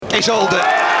He's hauled it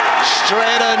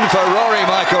straight in for Rory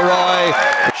McIlroy.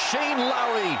 Shane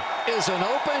Lowry is an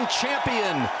Open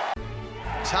champion.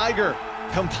 Tiger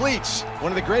completes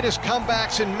one of the greatest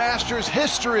comebacks in Masters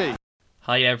history.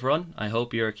 Hi everyone, I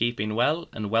hope you are keeping well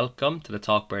and welcome to the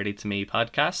Talk Birdie to Me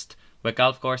podcast. With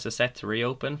golf courses set to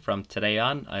reopen from today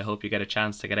on, I hope you get a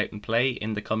chance to get out and play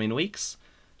in the coming weeks.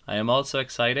 I am also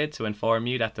excited to inform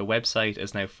you that the website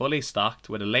is now fully stocked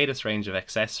with the latest range of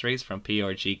accessories from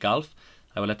PRG Golf.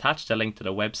 I will attach the link to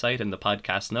the website in the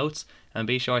podcast notes and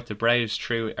be sure to browse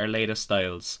through our latest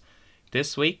styles.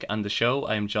 This week on the show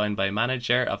I am joined by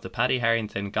manager of the Paddy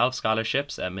Harrington Golf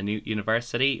Scholarships at Maynooth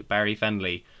University, Barry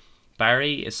Fennelly.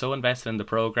 Barry is so invested in the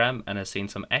programme and has seen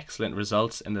some excellent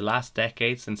results in the last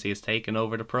decade since he has taken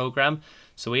over the programme,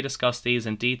 so we discuss these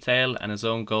in detail and his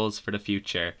own goals for the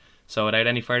future. So without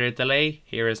any further delay,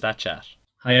 here is that chat.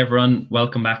 Hi everyone,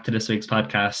 welcome back to this week's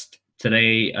podcast.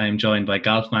 Today I'm joined by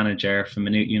golf manager from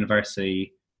Maynooth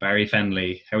University, Barry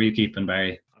Fennelly. How are you keeping,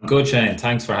 Barry? I'm good, Shane.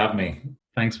 Thanks for having me.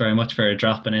 Thanks very much for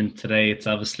dropping in today. It's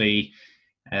obviously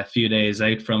a few days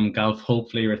out from golf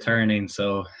hopefully returning,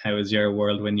 so how has your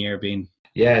whirlwind year been?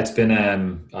 Yeah, it's been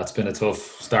a tough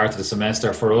start to the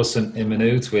semester for us in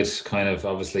Maynooth, with kind of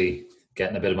obviously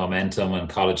getting a bit of momentum and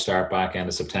college start back end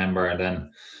of September, and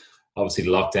then obviously the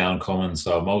lockdown coming.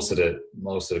 So most of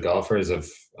the golfers have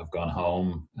gone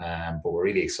home, but we're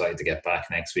really excited to get back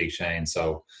next week, Shane.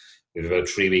 So we've about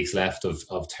 3 weeks left of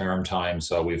term time,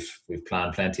 so we've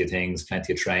planned plenty of things,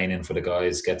 plenty of training for the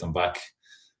guys, get them back.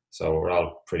 So we're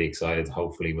all pretty excited.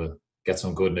 Hopefully we'll get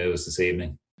some good news this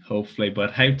evening. Hopefully,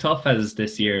 but how tough has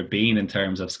this year been in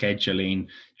terms of scheduling,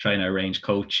 trying to arrange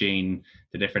coaching,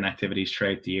 the different activities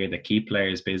throughout the year that keep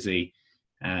players busy,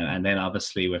 and then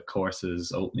obviously with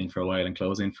courses opening for a while and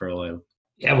closing for a while?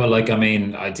 Yeah, well, I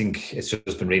think it's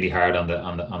just been really hard on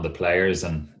the players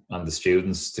and on the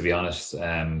students, to be honest.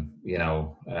 From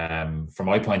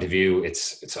my point of view,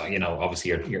 it's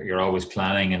obviously you're always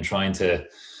planning and trying to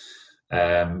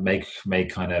make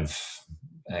kind of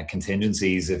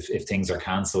contingencies if things are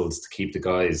cancelled, to keep the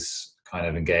guys kind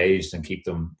of engaged and keep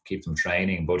them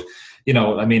training. But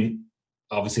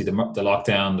obviously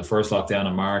the first lockdown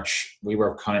in March, we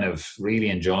were kind of really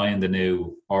enjoying the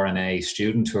new RNA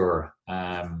student tour,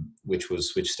 which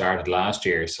started last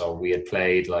year. So we had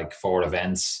played like 4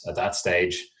 events at that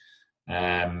stage.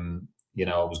 It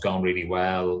was going really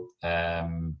well. I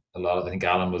think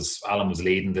Alan was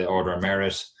leading the order of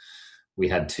merit. We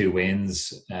had 2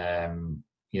 wins,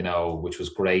 which was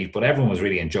great. But everyone was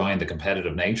really enjoying the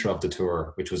competitive nature of the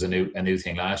tour, which was a new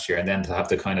thing last year. And then to have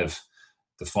the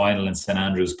final in St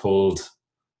Andrews pulled,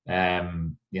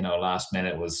 last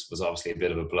minute was obviously a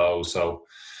bit of a blow. So,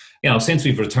 since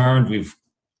we've returned, we've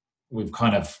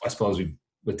kind of, I suppose,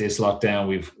 with this lockdown,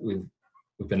 we've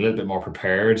been a little bit more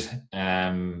prepared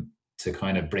to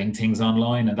kind of bring things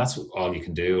online, and that's all you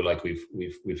can do. Like we've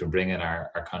been bringing our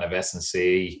kind of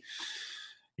S&C,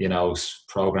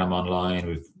 program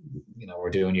online. We're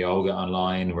doing yoga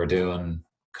online. We're doing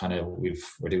we've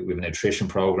a nutrition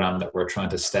program that we're trying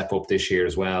to step up this year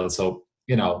as well. So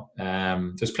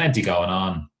there's plenty going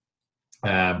on,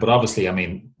 but obviously,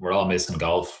 we're all missing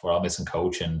golf. We're all missing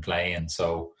coaching, playing.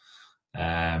 So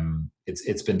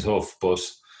it's been tough, but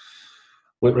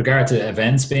with regard to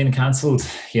events being cancelled,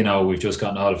 we've just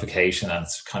got notification, and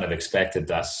it's kind of expected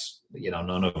that,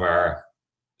 none of our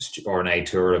RNA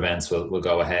tour events will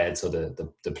go ahead. So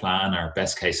the plan, our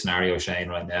best case scenario, Shane,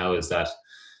 right now is that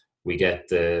we get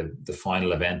the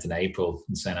final event in April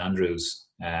in St Andrews.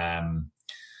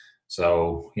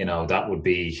 So, that would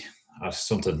be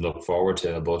something to look forward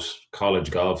to. But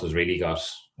college golf has really got,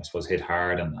 I suppose, hit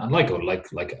hard, and like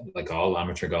all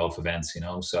amateur golf events,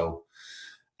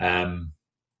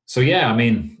 So yeah,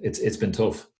 it's been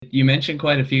tough. You mentioned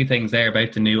quite a few things there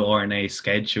about the new RNA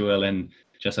schedule and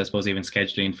just, I suppose, even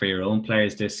scheduling for your own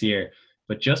players this year.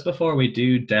 But just before we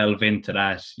do delve into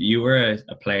that, you were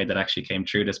a player that actually came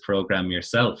through this program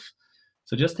yourself.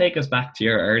 So just take us back to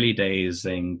your early days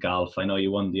in golf. I know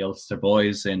you won the Ulster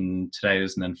Boys in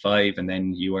 2005, and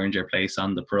then you earned your place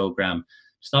on the program.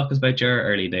 Just talk us about your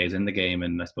early days in the game,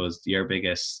 and I suppose your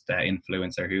biggest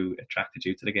influencer who attracted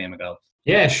you to the game of golf.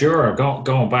 Yeah, sure.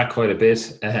 Going back quite a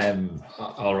bit.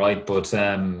 All right. But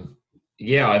I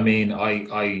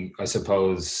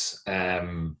suppose,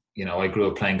 I grew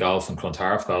up playing golf in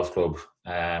Clontarf Golf Club,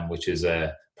 which is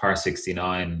a par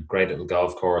 69, great little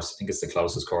golf course. I think it's the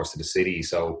closest course to the city.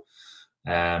 So,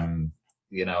 that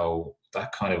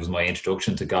kind of was my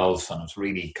introduction to golf, and it was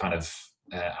really kind of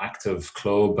active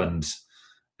club, and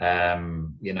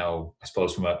You know, I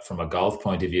suppose from a golf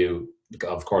point of view, the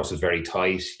golf course was very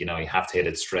tight. You know, you have to hit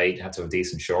it straight, you have to have a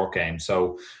decent short game.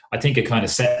 So I think it kind of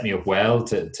set me up well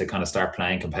to kind of start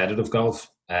playing competitive golf.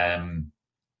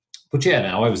 But yeah,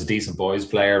 now I was a decent boys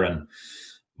player, and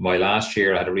my last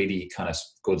year I had a really kind of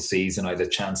good season. I had a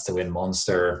chance to win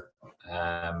Munster.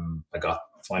 I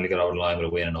finally got over the line with a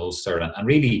win in Ulster, and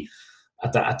really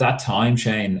at that time,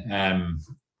 Shane,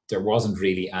 there wasn't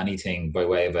really anything by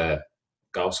way of a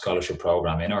golf scholarship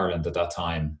program in Ireland at that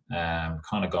time.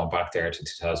 Kind of going back there to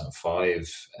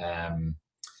 2005,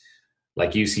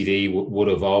 like UCD would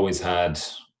have always had,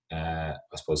 I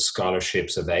suppose,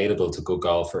 scholarships available to good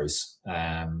golfers,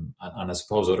 and I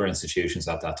suppose other institutions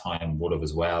at that time would have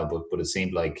as well. But it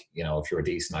seemed like, you know, if you were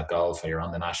decent at golf or you're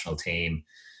on the national team,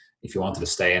 if you wanted to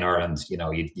stay in Ireland, you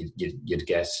know, you'd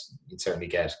certainly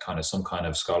get kind of some kind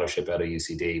of scholarship out of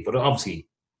UCD. But obviously,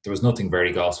 there was nothing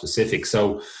very golf specific.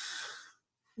 So,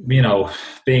 you know,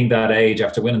 being that age,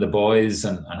 after winning the boys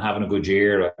and having a good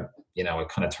year, you know, I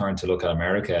kind of turned to look at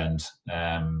America, and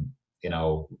you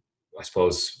know, I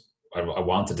suppose I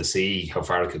wanted to see how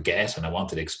far I could get, and I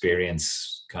wanted to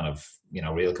experience kind of, you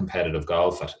know, real competitive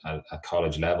golf at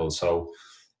college level. So,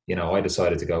 you know, I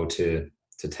decided to go to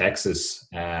Texas.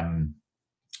 I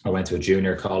went to a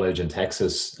junior college in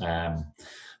Texas, a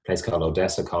place called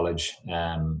Odessa College,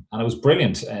 and it was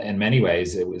brilliant in many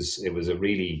ways. It was a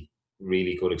really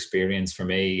good experience for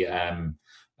me. I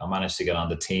managed to get on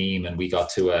the team, and we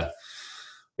got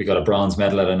a bronze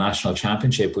medal at a national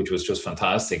championship, which was just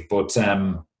fantastic. But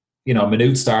you know,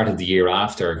 Maynooth started the year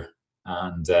after,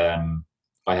 and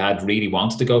I had really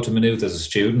wanted to go to Maynooth as a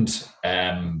student,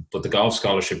 but the golf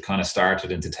scholarship kind of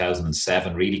started in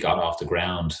 2007, really got off the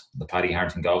ground. The Paddy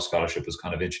Harrington Golf Scholarship was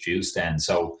kind of introduced then.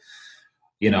 So,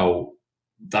 you know,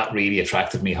 that really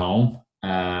attracted me home.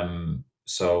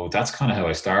 So that's kind of how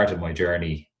I started my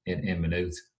journey in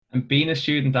Maynooth. And being a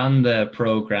student on the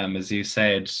program, as you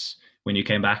said, when you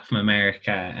came back from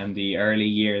America, and the early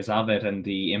years of it and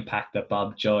the impact that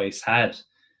Bob Joyce had,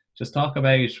 just talk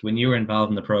about when you were involved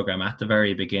in the program at the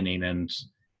very beginning and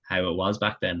how it was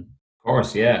back then. Of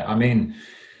course, yeah. I mean,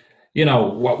 you know,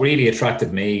 what really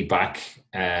attracted me back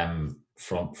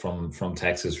from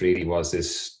Texas really was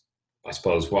this, I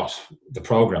suppose, what the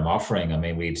program offering. I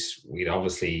mean, we'd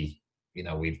obviously, you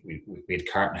know, we'd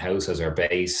Carton House as our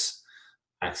base,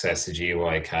 access to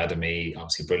GUI Academy,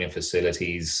 obviously brilliant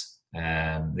facilities.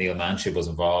 Neil Manship was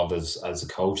involved as a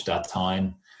coach at that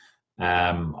time.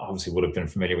 Obviously would have been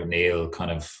familiar with Neil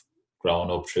kind of growing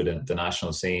up through the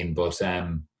national scene. But,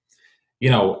 you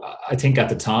know, I think at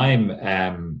the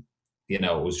time, you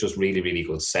know, it was just really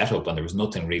good setup, and there was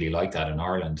nothing really like that in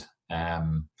Ireland.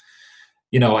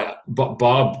 You know,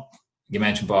 Bob, you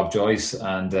mentioned Bob Joyce,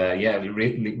 and yeah,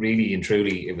 really and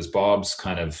truly, it was Bob's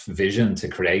kind of vision to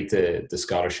create the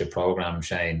scholarship program,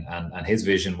 Shane. And his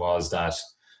vision was that,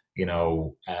 you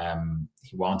know,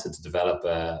 he wanted to develop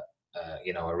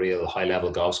you know, a real high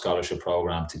level golf scholarship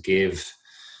program to give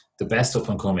the best up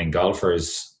and coming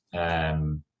golfers,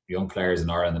 young players in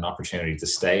Ireland, an opportunity to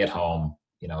stay at home,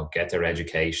 you know, get their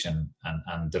education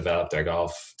and develop their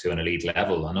golf to an elite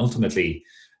level. And ultimately,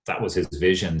 that was his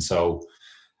vision. So,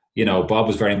 you know, Bob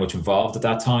was very much involved at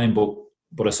that time,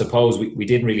 but I suppose we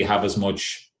didn't really have as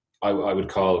much, I would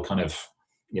call kind of,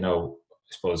 you know,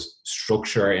 I suppose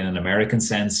structure in an American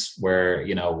sense, where,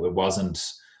 you know, it wasn't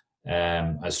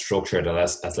as structured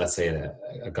as let's say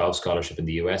a golf scholarship in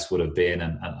the US would have been.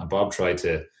 And Bob tried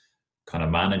to kind of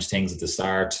manage things at the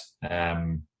start,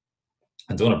 and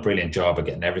done a brilliant job of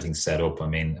getting everything set up. I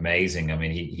mean, amazing. I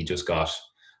mean, he just got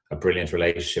a brilliant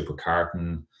relationship with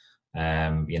Carton.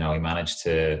 You know, he managed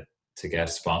to get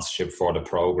sponsorship for the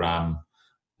program.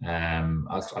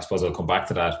 I suppose I'll come back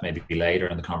to that maybe later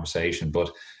in the conversation. But,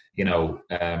 you know,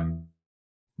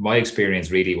 my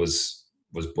experience really was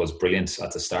brilliant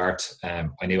at the start.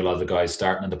 I knew a lot of the guys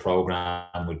starting in the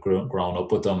program. We'd grown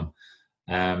up with them.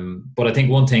 But I think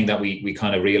one thing that we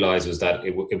kind of realized was that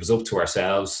it was up to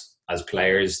ourselves as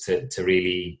players to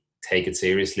really take it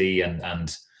seriously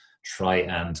and try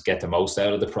and get the most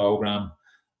out of the program.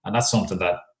 And that's something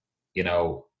that, you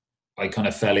know, I kind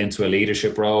of fell into a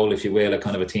leadership role, if you will, a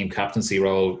kind of a team captaincy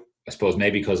role. I suppose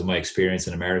maybe because of my experience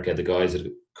in America, the guys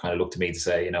had kind of looked to me to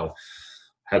say, you know,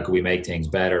 how could we make things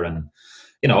better? And,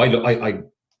 you know,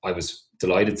 I was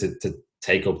delighted to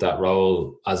take up that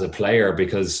role as a player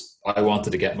because I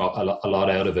wanted to get a lot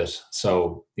out of it.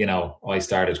 So, you know, I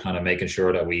started kind of making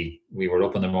sure that we were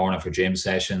up in the morning for gym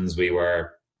sessions. We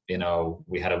were, you know,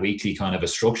 we had a weekly kind of a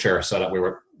structure so that we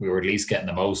were at least getting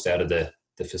the most out of the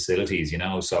facilities, you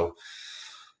know. So,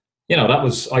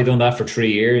 I done that for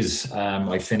 3 years.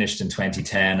 I finished in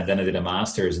 2010, and then I did a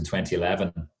master's in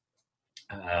 2011.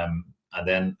 And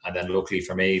then luckily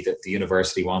for me, that the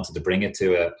university wanted to bring it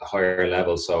to a higher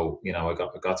level. So, I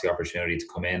got the opportunity to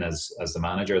come in as the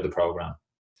manager of the program.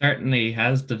 Certainly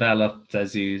has developed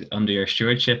under your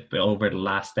stewardship over the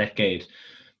last decade.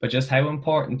 But just how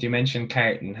important, you mentioned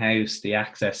Carton House, the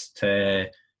access to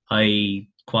high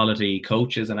quality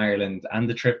coaches in Ireland and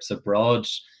the trips abroad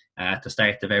at the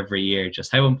start of every year.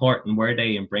 Just how important were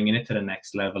they in bringing it to the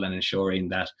next level and ensuring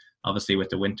that, obviously with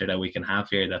the winter that we can have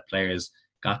here, that players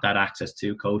got that access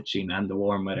to coaching and the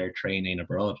warm weather training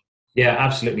abroad? Yeah,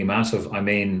 absolutely massive. I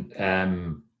mean,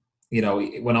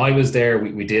 when I was there,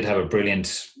 we did have a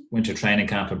brilliant winter training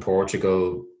camp in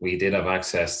Portugal. We did have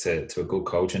access to a good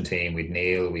coaching team. We'd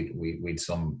Neil, we'd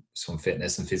some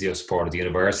fitness and physio support at the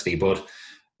university. But,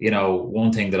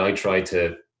 one thing that I tried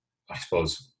to, I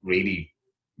suppose, really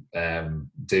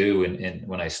do in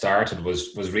when I started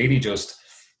was really just,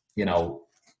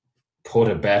 put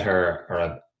a better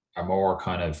or a more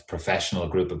kind of professional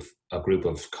group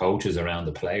of coaches around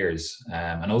the players,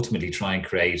 and ultimately try and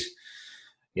create,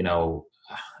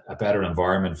 a better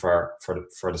environment for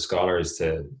the scholars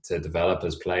to develop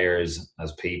as players,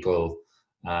 as people,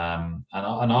 and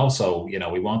also,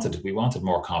 we wanted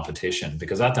more competition,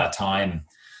 because at that time,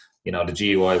 the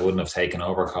GUI wouldn't have taken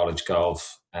over college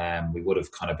golf. We would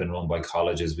have kind of been run by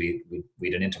colleges. We'd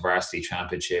an intervarsity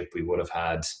championship. We would have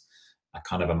had a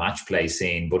kind of a match play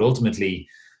scene. But ultimately,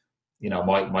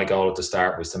 my goal at the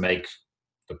start was to make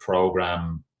the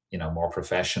program, more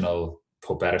professional,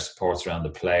 put better supports around the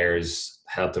players,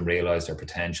 help them realize their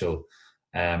potential.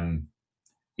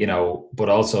 But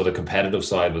also the competitive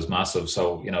side was massive.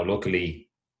 So, luckily,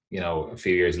 a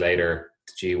few years later,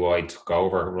 the GUI took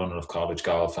over running of college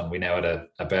golf, and we now had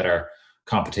a better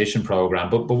competition program.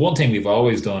 But one thing we've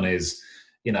always done is,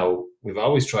 we've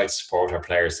always tried to support our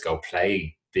players to go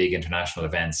play big international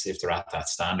events if they're at that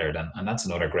standard. And that's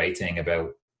another great thing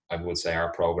about, I would say,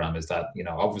 our program, is that,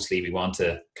 obviously we want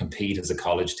to compete as a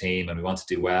college team and we want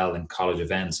to do well in college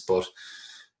events. But,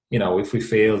 if we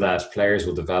feel that players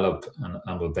will develop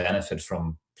and will benefit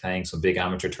from playing some big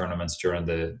amateur tournaments during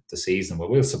the season, well,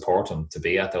 we'll support them to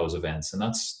be at those events. And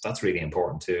that's really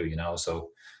important too,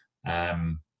 So,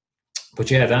 but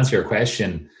yeah, to answer your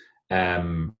question,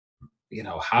 having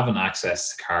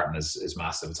access to Carton is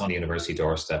massive. It's on the university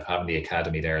doorstep. Having the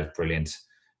academy there is brilliant.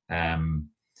 In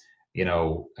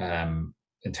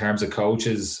terms of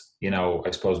coaches,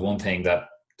 I suppose one thing that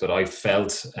I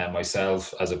felt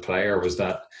myself as a player was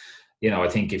that, I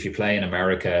think if you play in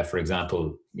America, for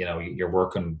example, you're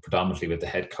working predominantly with the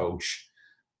head coach,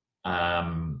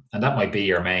 and that might be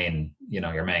your main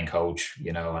coach,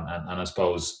 and I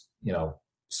suppose,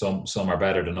 some are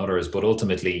better than others, but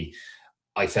ultimately,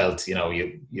 I felt,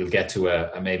 you'll get to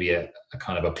maybe a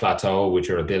kind of a plateau with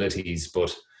your abilities,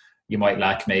 but you might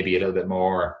lack maybe a little bit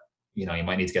more. You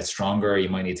might need to get stronger. You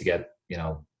might need to get,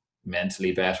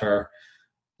 mentally better.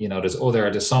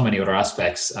 There's so many other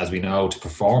aspects, as we know, to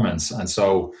performance. And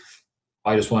so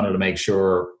I just wanted to make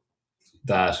sure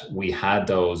that we had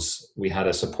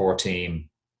a support team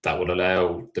that would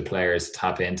allow the players to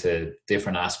tap into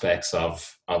different aspects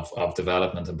of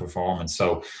development and performance.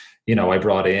 So, I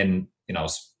brought in, I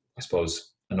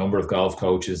suppose, a number of golf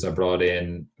coaches. I brought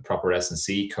in a proper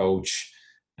S&C coach.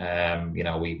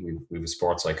 We've a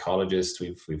sports psychologist.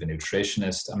 We've a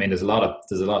nutritionist. I mean, there's a lot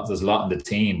in the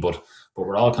team, but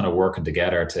we're all kind of working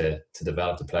together to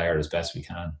develop the player as best we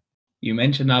can. You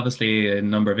mentioned obviously a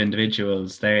number of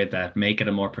individuals there that make it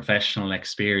a more professional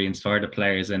experience for the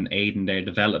players and aid in their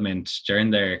development during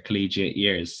their collegiate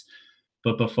years.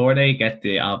 But before they get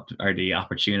the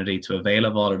opportunity to avail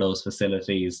of all of those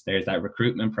facilities, there's that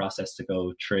recruitment process to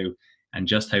go through, and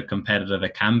just how competitive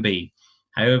it can be.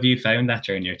 How have you found that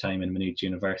during your time in Maynooth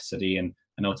University? And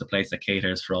I know it's a place that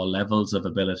caters for all levels of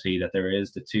ability, that there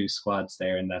is the two squads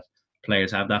there and that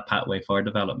players have that pathway for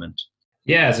development.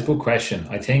 Yeah, it's a good question.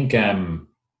 I think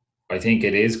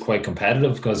it is quite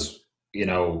competitive because,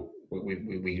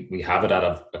 we have it at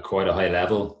a quite a high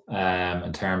level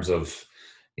in terms of,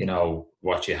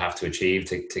 what you have to achieve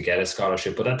to get a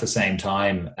scholarship. But at the same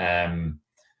time,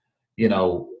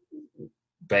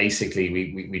 basically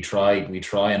we try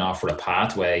and offer a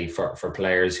pathway for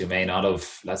players who may not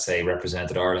have, let's say,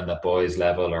 represented Ireland at boys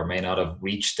level, or may not have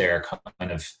reached their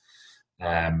kind of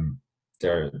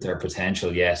their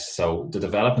potential yet. So the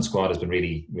development squad has been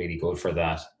really, really good for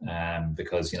that,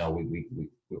 because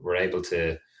we're able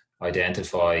to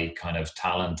identify kind of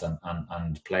talent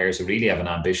and players who really have an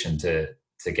ambition to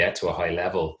get to a high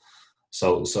level.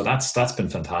 So that's been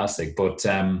fantastic. But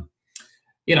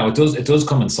it does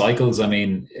come in cycles. I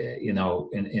mean,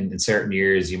 in certain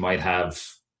years you might have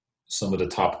some of the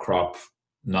top crop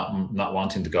not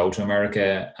wanting to go to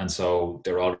America, and so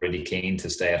they're already keen to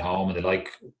stay at home and they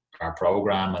like our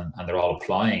program, and they're all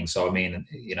applying. So I mean,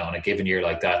 in a given year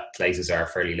like that, places are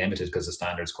fairly limited because the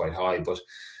standard's quite high. But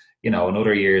in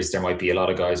other years there might be a lot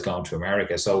of guys going to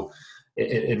America. So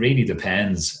it really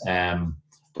depends.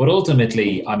 But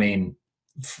ultimately, I mean,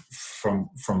 from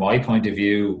my point of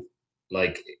view,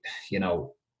 like,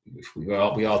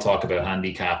 we all talk about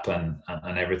handicap and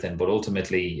everything, but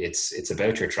ultimately it's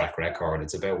about your track record.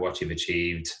 It's about what you've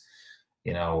achieved,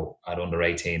 at under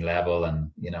 18 level,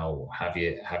 and have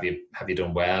you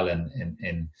done well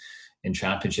in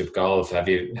championship golf? Have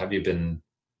you been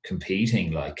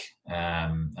competing, like,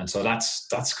 and so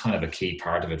that's kind of a key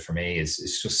part of it for me,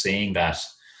 is just seeing that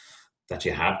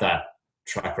you have that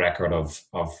track record of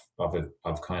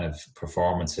kind of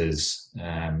performances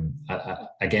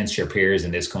against your peers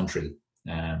in this country.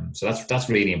 So that's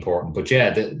really important. But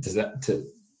yeah, the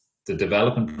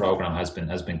development program has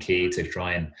been key to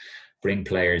try and bring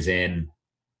players in,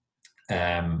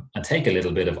 and take a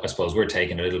little bit of, I suppose we're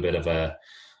taking a little bit of a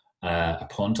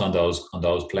punt on those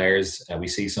players. We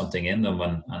see something in them,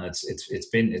 and it's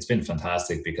been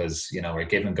fantastic, because we're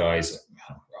giving guys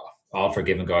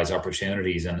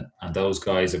opportunities, and those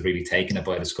guys have really taken it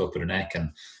by the scruff of the neck,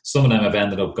 and some of them have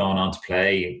ended up going on to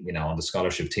play on the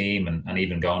scholarship team, and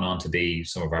even going on to be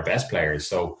some of our best players.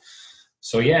 So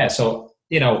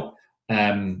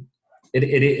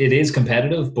it is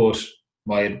competitive, but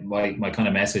my kind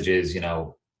of message is,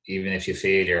 even if you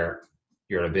feel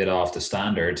you're a bit off the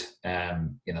standard,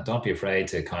 don't be afraid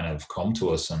to kind of come to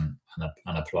us and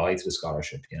apply to the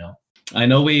scholarship. I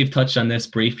know we've touched on this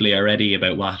briefly already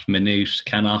about what Maynooth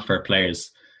can offer players,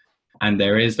 and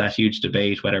there is that huge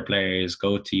debate whether players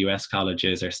go to US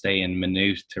colleges or stay in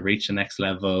Maynooth to reach the next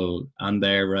level on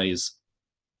their rise.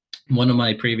 One of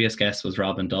my previous guests was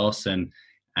Robin Dawson,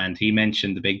 and he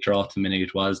mentioned the big draw to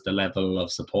Maynooth was the level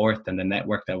of support and the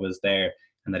network that was there,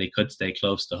 and that he could stay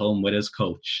close to home with his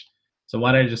coach. So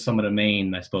what are just some of the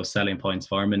main, I suppose, selling points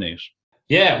for Maynooth?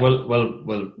 Yeah,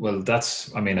 well.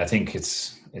 That's. I mean, I think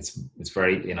it's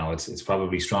very. It's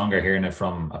probably stronger hearing it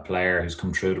from a player who's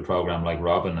come through the program like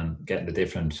Robin, and getting the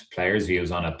different players'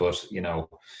 views on it. But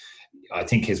I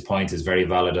think his point is very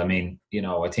valid. I mean,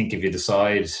 I think if you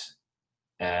decide,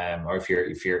 or if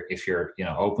you're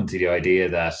open to the idea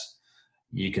that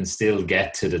you can still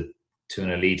get to an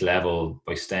elite level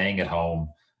by staying at home.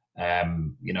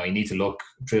 You need to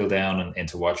drill down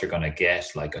into what you're going to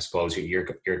get. Like, I suppose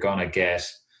you're going to get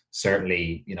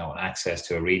certainly, access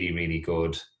to a really, really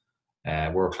good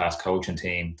world-class coaching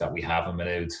team that we have in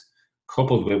Maynooth,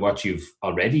 coupled with what you've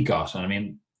already got. And I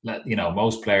mean,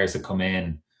 most players that come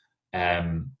in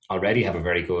already have a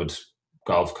very good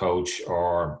golf coach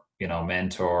or,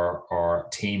 mentor or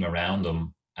team around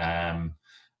them. And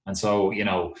so,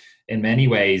 in many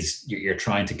ways, you're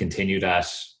trying to continue that,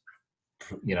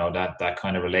 that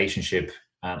kind of relationship,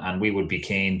 and we would be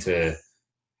keen to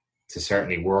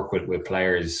certainly work with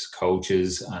players,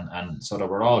 coaches, and so that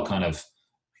we're all kind of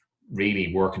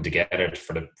really working together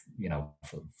for the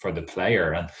for the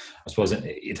player. And I suppose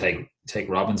you take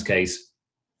Robin's case,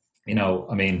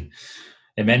 I mean,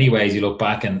 in many ways you look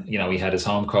back and he had his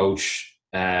home coach,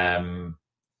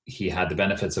 he had the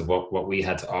benefits of what we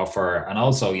had to offer, and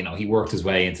also he worked his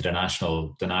way into the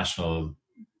national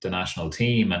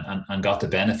team and got the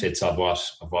benefits of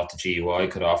what the GUI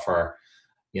could offer,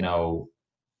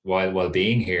 while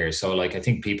being here. So, like, I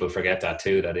think people forget that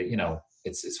too, that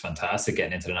it's fantastic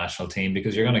getting into the national team,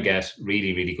 because you're going to get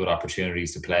really, really good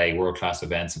opportunities to play world-class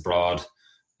events abroad.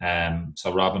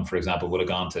 So Robin, for example, would have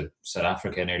gone to South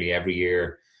Africa nearly every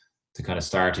year to kind of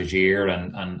start his year,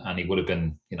 and he would have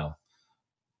been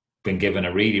been given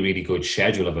a really, really good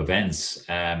schedule of events,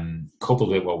 coupled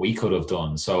with what we could have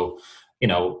done. So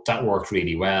that worked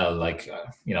really well. Like,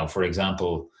 for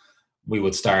example, we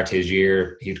would start his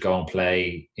year, he'd go and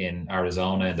play in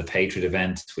Arizona in the Patriot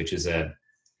event, which is a,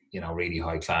 really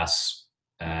high class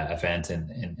event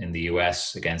in the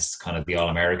US against kind of the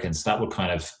All-Americans. That would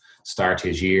kind of start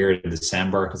his year in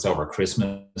December. It's over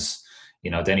Christmas.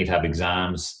 Then he'd have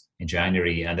exams in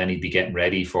January, and then he'd be getting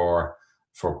ready for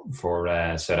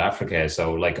South Africa.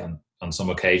 So, like, on some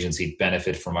occasions he'd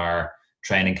benefit from our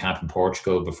training camp in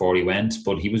Portugal before he went,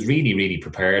 but he was really, really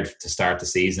prepared to start the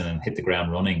season and hit the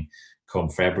ground running come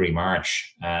February,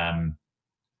 March.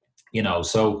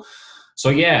 So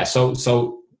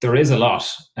there is a lot.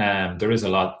 There is a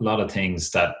lot of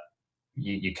things that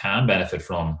you can benefit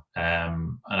from,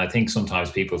 and I think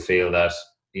sometimes people feel that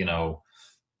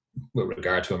with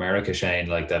regard to America, Shane,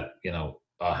 like that,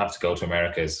 I have to go to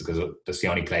America is because that's the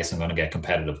only place I'm going to get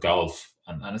competitive golf.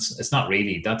 And it's not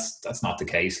really, that's not the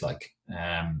case. Like,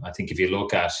 I think if you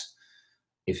look at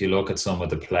some of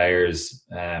the players,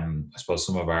 I suppose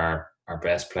some of our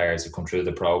best players have come through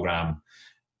the program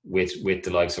with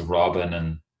the likes of Robin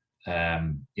and,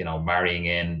 marrying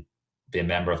in, being a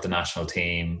member of the national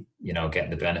team, getting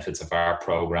the benefits of our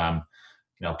program,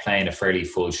 playing a fairly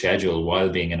full schedule while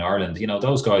being in Ireland.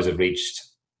 Those guys have reached,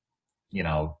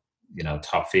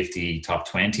 top 50, top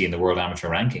 20 in the world amateur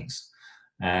rankings.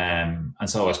 And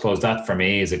so I suppose that for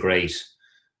me is a great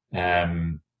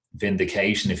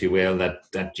vindication, if you will,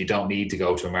 that you don't need to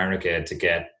go to America to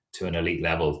get to an elite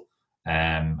level.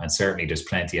 And certainly there's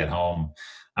plenty at home.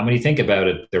 And when you think about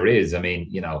it, there is,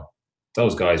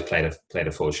 those guys played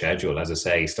a full schedule. As I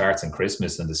say, starts in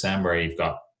Christmas in December, you've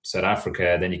got South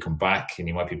Africa, then you come back and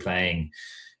you might be playing,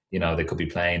 they could be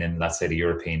playing in, let's say, the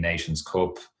European Nations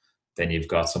Cup. Then you've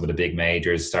got some of the big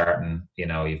majors starting,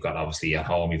 you've got obviously at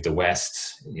home, you've the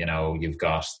West, you've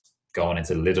got going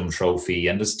into the Lidham Trophy,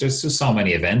 and there's just so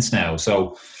many events now.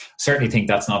 So certainly think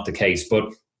that's not the case. But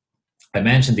I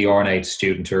mentioned the R&A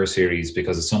Student Tour Series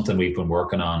because it's something we've been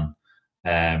working on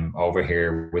over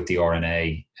here with the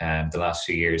R&A the last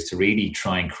few years to really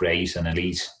try and create an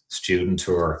elite student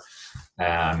tour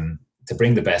to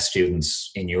bring the best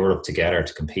students in Europe together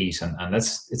to compete. And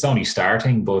it's only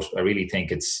starting, but I really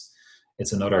think it's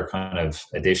another kind of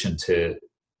addition to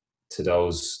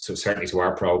certainly to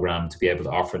our program to be able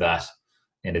to offer that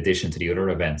in addition to the other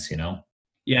events,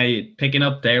 Yeah, picking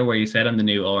up there where you said on the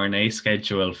new R&A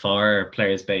schedule for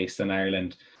players based in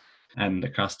Ireland and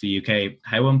across the UK,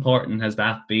 how important has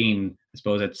that been? I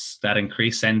suppose it's that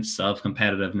increased sense of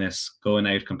competitiveness, going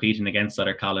out competing against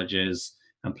other colleges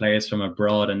and players from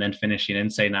abroad, and then finishing in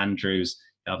St Andrews.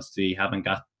 Obviously haven't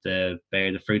got the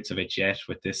fruits of it yet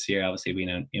with this year obviously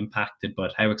being impacted,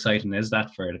 but how exciting is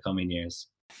that for the coming years?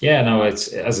 Yeah, no, it's,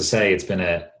 as I say, it's been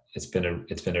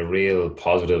a real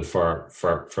positive for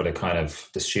the kind of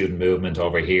the student movement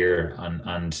over here.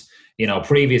 And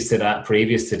previous to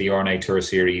the R&A Tour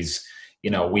Series,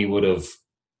 we would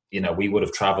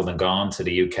have traveled and gone to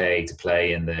the UK to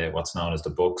play in the what's known as the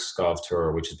Bucks Golf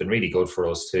Tour, which has been really good for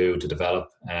us too to develop,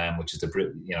 which is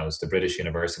it's the British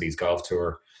Universities Golf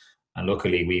Tour. And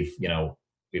luckily we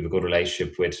have a good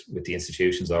relationship with the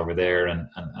institutions over there, and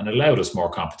allowed us more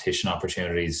competition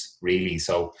opportunities really.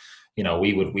 So,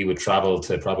 we would travel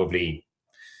to probably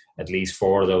at least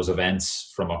 4 of those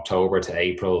events from October to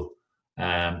April,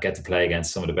 get to play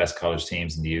against some of the best college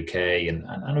teams in the UK, and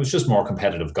it was just more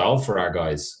competitive golf for our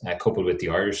guys, coupled with the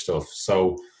Irish stuff.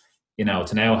 So,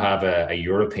 to now have a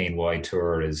European wide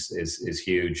tour is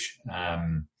huge.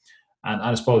 And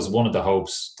I suppose one of the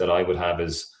hopes that I would have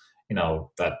is,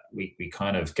 that we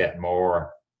kind of get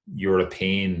more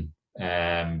European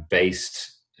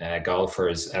based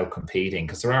golfers out competing,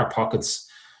 because there are pockets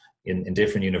in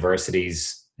different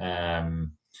universities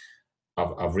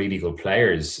of really good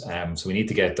players. So we need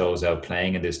to get those out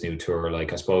playing in this new tour.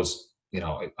 Like, I suppose, I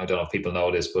don't know if people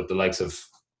know this, but the likes of,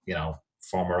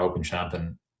 former Open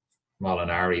champion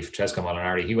Francesco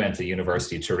Molinari, he went to the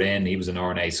University of Turin. He was an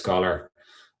R&A scholar.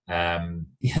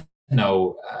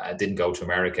 Didn't go to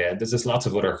America. There's just lots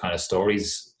of other kind of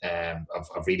stories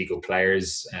of really good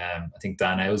players. I think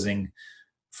Dan Ousing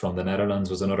from the Netherlands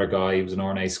was another guy. He was an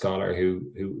R&A scholar who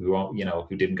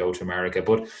didn't go to America.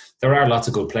 But there are lots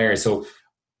of good players. So,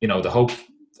 the hope,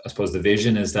 I suppose, the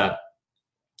vision is that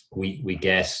we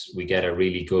get a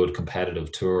really good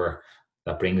competitive tour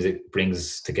that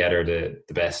brings together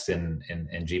the best in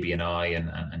GB&I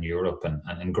and Europe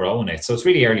and growing it. So it's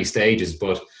really early stages,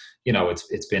 but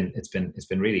it's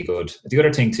been really good. The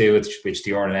other thing too, which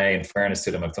the R&A, in fairness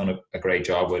to them, have done a great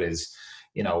job with, is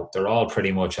they're all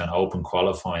pretty much on open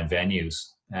qualifying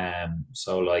venues.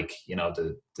 So like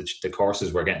the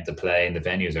courses we're getting to play and the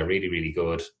venues are really, really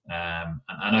good.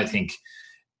 And I think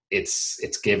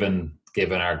it's given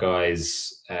our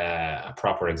guys a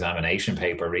proper examination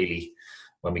paper really.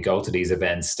 When we go to these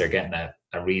events, they're getting a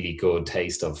really good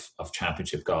taste of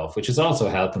championship golf, which is also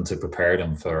helping to prepare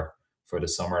them for the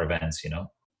summer events,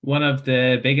 One of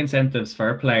the big incentives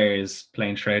for players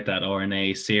playing throughout that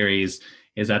R&A series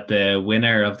is that the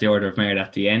winner of the Order of Merit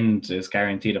at the end is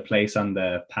guaranteed a place on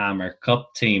the Palmer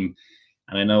Cup team.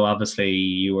 And I know obviously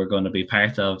you were going to be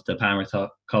part of the Palmer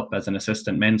Cup as an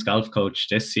assistant men's golf coach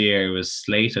this year. It was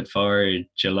slated for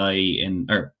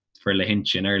for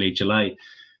Lahinch in early July,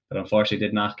 but unfortunately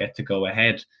did not get to go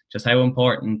ahead. Just how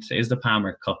important is the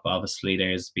Palmer Cup? Obviously,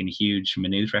 there's been huge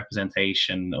minute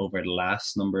representation over the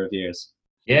last number of years.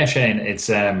 Yeah, Shane, it's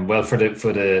well for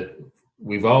the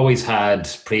we've always had,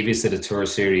 previous to the tour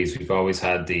series, we've always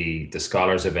had the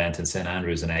scholars event in St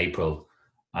Andrews in April,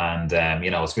 and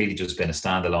it's really just been a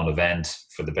standalone event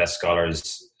for the best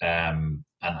scholars, and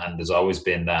there's always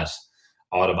been that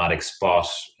automatic spot.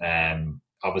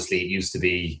 Obviously, it used to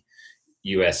be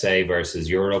USA versus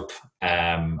Europe,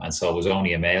 and so it was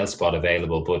only a male spot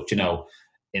available. But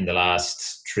in the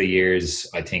last 3 years,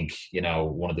 I think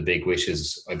one of the big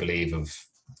wishes, I believe,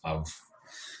 of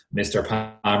Mr.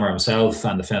 Palmer himself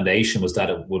and the foundation was that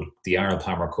the Arnold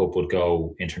Palmer Cup would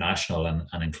go international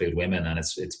and include women, and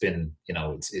it's been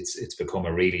it's become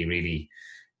a really, really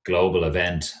global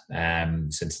event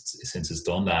since it's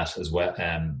done that as well,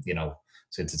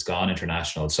 since it's gone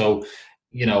international. So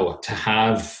to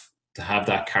have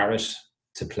that carrot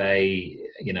to play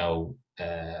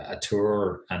a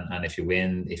tour, and if you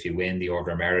win the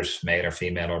Order of Merit, male or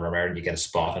female Order of Merit, you get a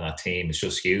spot on that team. It's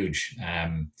just huge.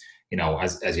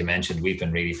 As you mentioned, we've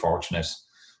been really fortunate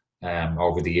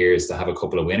over the years to have a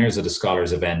couple of winners of the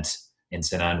Scholars event in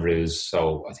St Andrews.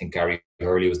 So I think Gary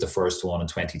Hurley was the first one in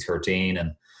 2013,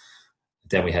 and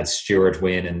then we had Stuart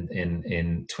win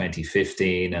in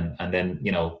 2015, and then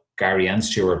Gary and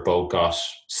Stuart both got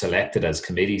selected as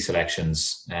committee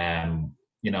selections.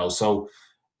 So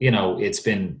it's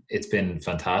been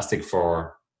fantastic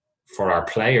for our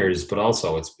players, but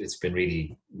also it's been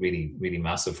really, really, really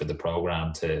massive for the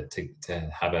program to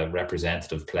have a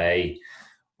representative play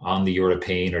on the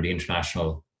European or the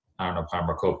international Arnold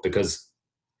Palmer Cup, because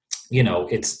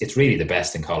it's really the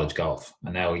best in college golf,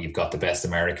 and now you've got the best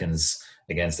Americans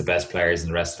against the best players in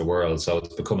the rest of the world, so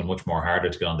it's becoming much more harder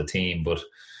to get on the team. But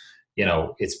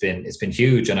it's been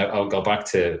huge, and I'll go back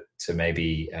to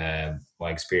maybe my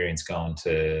experience going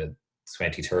to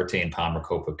 2013 Palmer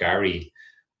Cup with Gary.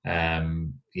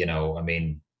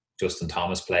 Justin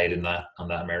Thomas played on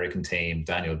that American team,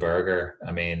 Daniel Berger.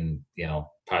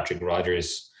 Patrick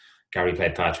Rogers. Gary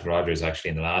played Patrick Rogers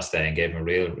actually in the last day and gave him a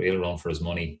real run for his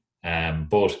money.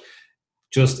 But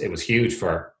just, it was huge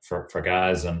for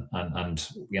guys, and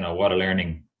what a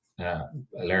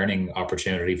learning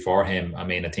opportunity for him.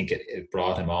 I think it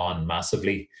brought him on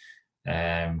massively.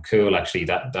 Cool, actually,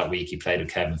 that week he played with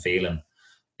Kevin Phelan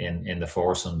in the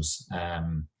foursomes.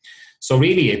 So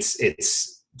really, it's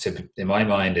in my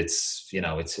mind, it's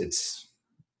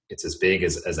as big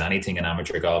as anything in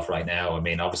amateur golf right now.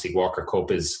 Obviously Walker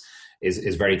Cup is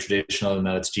very traditional, and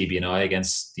that it's GB&I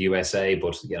against the USA,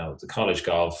 but the college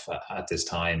golf at this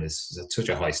time is at such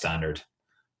a high standard.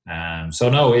 So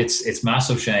no, it's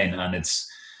massive, Shane, and it's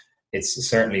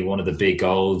certainly one of the big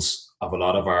goals of a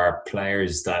lot of our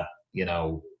players that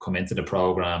come into the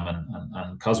program,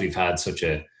 and because we've had such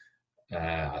a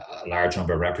large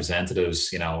number of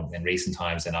representatives, in recent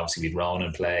times, and obviously we'd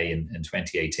Ronan play in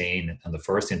 2018 and the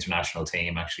first international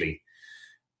team actually.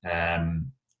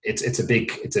 It's a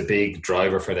big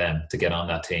driver for them to get on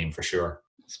that team for sure.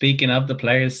 Speaking of the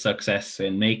players' success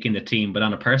in making the team, but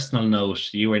on a personal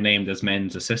note, you were named as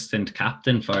men's assistant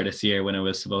captain for this year when it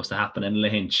was supposed to happen in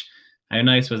Lahinch. How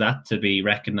nice was that to be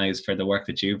recognised for the work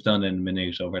that you've done in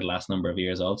Minute over the last number of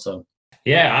years also?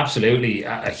 Yeah, absolutely.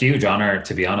 A huge honour,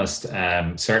 to be honest.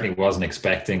 Certainly wasn't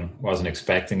expecting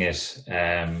it.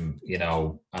 And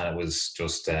it was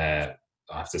just, I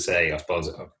have to say, I suppose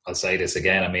I'll say this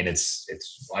again. It's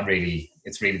really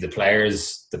the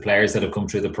players that have come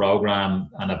through the program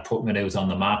and have put Minute on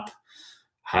the map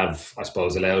have, I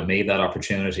suppose, allowed me that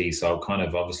opportunity. So kind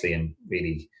of obviously I'm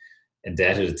really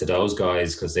indebted to those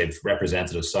guys, because they've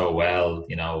represented us so well,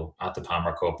 at the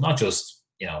Palmer Cup, not just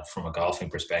from a golfing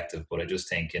perspective, but I just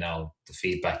think, the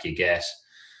feedback you get,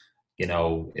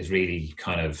 is really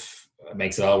kind of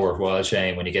makes it all worthwhile,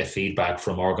 Shane, when you get feedback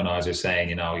from organisers saying,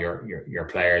 your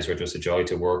players were just a joy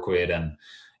to work with, and,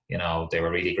 they were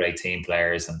really great team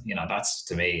players. And, that's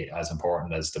to me as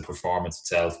important as the performance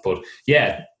itself. But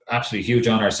yeah, absolutely huge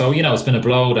honour. So, it's been a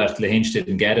blow that Lahinch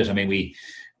didn't get it.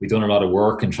 We done a lot of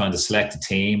work in trying to select a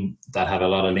team that had a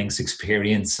lot of links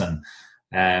experience, and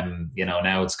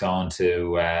now it's gone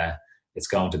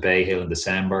to Bay Hill in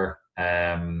December.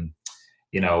 And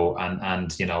it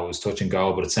was touch and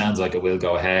go, but it sounds like it will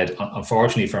go ahead.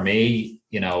 Unfortunately for me,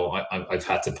 I've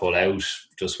had to pull out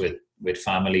just with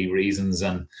family reasons,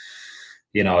 and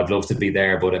I'd love to be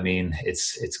there, but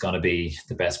it's going to be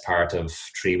the best part of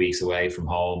 3 weeks away from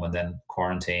home, and then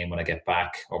quarantine when I get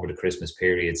back over the Christmas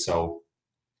period. So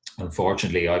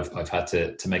unfortunately, I've had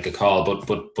to make a call,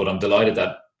 but I'm delighted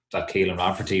that Keelan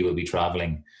Rafferty will be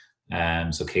travelling.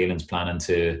 So Keelan's planning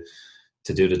to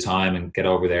do the time and get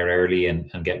over there early and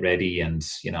get ready. And,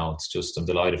 it's just, I'm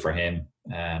delighted for him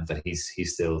that he's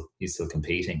still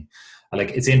competing.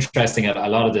 It's interesting. A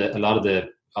lot of the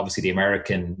obviously the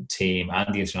American team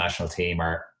and the international team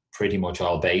are pretty much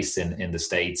all based in the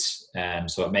States.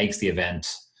 So it makes the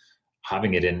event,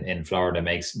 having it in Florida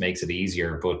makes it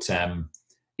easier. But,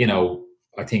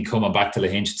 I think coming back to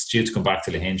Lahinch, it's due to come back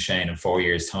to Lahinch, Shane, in 4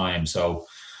 years' time. So,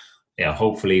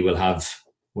 hopefully we'll have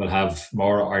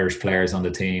more Irish players on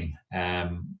the team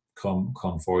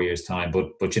come 4 years' time.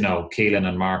 But Keelan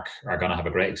and Mark are going to have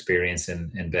a great experience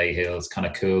in Bay Hill. It's kind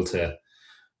of cool to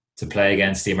play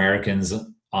against the Americans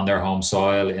on their home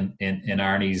soil in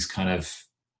Arnie's kind of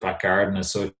back garden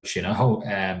as such,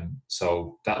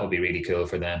 so that will be really cool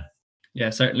for them.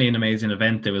 Yeah, certainly an amazing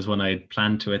event. It was one I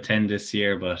planned to attend this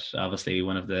year, but obviously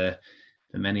one of the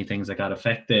many things that got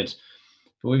affected.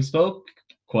 But we've spoke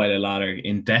quite a lot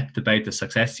in depth about the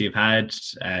success you've had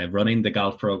running the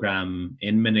golf program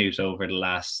in Maynooth over the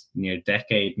last near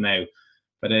decade now.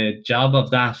 But a job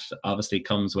of that obviously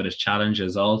comes with its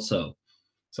challenges also.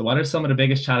 So what are some of the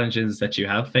biggest challenges that you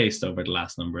have faced over the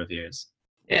last number of years?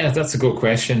 Yeah, that's a good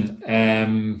question. I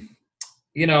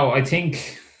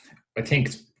think, I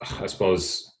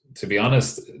suppose, to be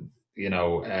honest,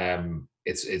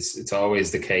 it's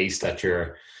always the case that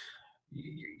you're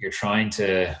trying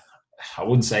to, I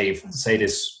wouldn't say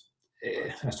this,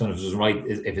 I don't know if it was right,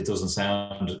 if it doesn't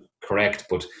sound correct,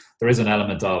 but there is an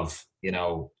element of,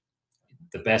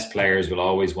 the best players will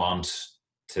always want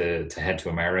to head to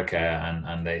America,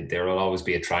 and they will always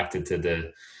be attracted to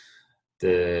the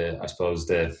I suppose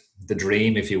the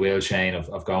dream, if you will, Shane,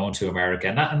 of going to America,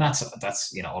 and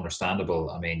that's understandable.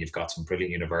 I mean, you've got some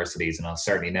brilliant universities, and I'd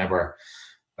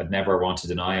never want to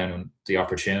deny anyone the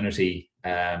opportunity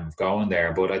of going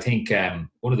there. But I think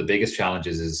one of the biggest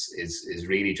challenges is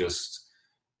really just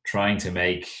trying to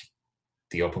make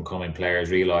the up and coming players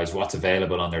realize what's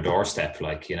available on their doorstep,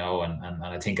 and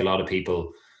I think a lot of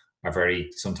people are very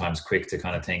sometimes quick to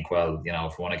kind of think, well, if I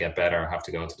want to get better, I have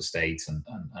to go to the States. And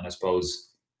I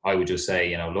suppose I would just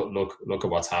say, look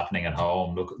at what's happening at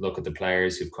home. Look at the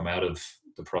players who've come out of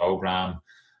the program.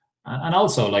 And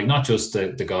also, not just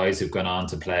the guys who've gone on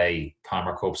to play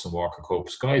Palmer Cups and Walker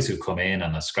Cups, guys who've come in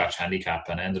on a scratch handicap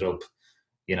and ended up,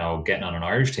 getting on an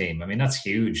Irish team. I mean, that's a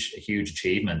huge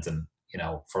achievement. And,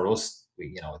 for us,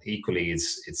 equally,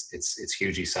 it's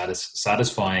hugely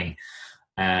satisfying.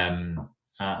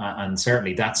 And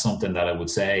certainly that's something that I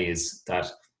would say is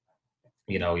that,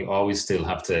 you always still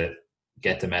have to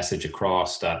get the message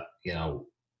across that,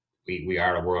 we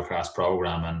are a world-class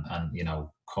program, and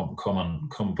come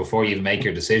before you even make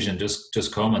your decision,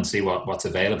 just come and see what's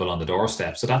available on the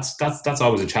doorstep. So that's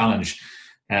always a challenge.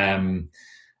 And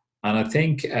I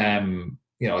think, I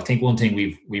think one thing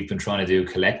we've been trying to do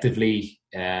collectively,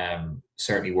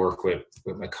 certainly work with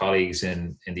my colleagues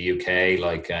in the UK,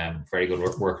 very good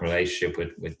working relationship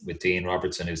with Dean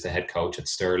Robertson, who's the head coach at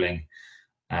Stirling,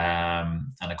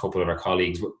 and a couple of our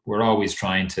colleagues. We're always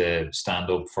trying to stand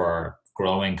up for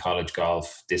growing college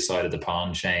golf this side of the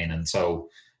pond, Shane. And so,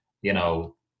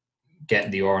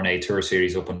 getting the RNA Tour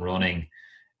Series up and running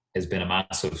has been a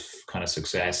massive kind of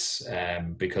success,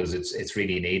 because it's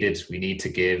really needed. We need to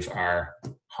give our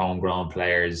homegrown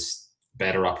players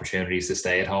better opportunities to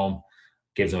stay at home,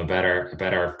 give them a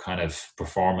better kind of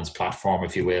performance platform,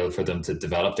 if you will, for them to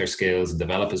develop their skills and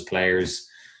develop as players.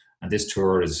 And this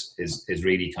tour is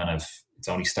really kind of, it's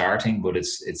only starting, but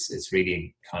it's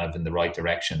really kind of in the right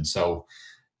direction. So,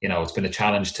 it's been a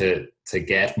challenge to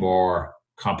get more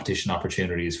competition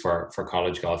opportunities for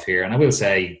college golf here. And I will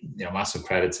say, massive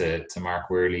credit to Mark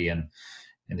Weirley and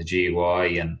in the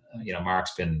GUI, and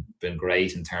Mark's been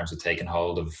great in terms of taking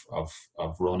hold of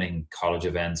running college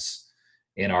events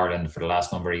in Ireland for the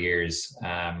last number of years,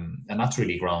 and that's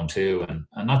really grown too, and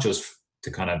not just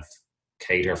to kind of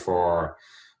cater for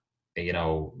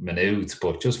Maynooth,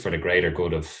 but just for the greater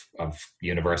good of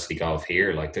university golf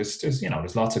here.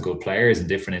 There's lots of good players in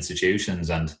different institutions,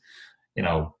 and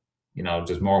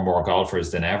there's more and more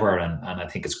golfers than ever, and I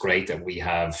think it's great that we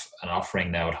have an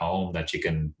offering now at home that you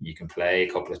can play a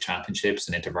couple of championships,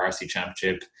 an intervarsity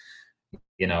championship,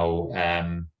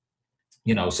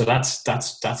 so that's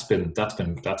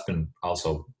been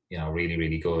also really,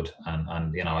 really good,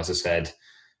 and as I said,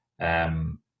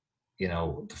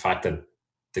 the fact that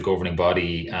the governing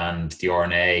body and the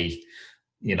RNA,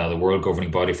 the world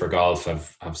governing body for golf,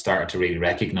 have started to really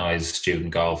recognise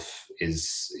student golf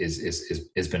is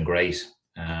been great.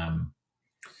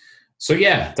 So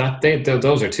yeah,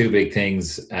 those are two big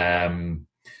things. I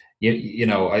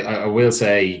will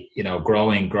say,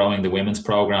 growing the women's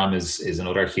program is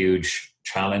another huge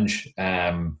challenge,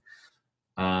 and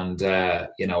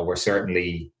we're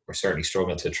certainly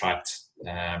struggling to attract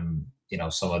some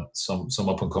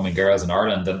up and coming girls in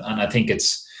Ireland, and I think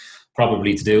it's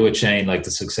probably to do with, Shane, like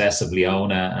the success of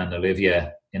Leona and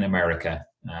Olivia in America.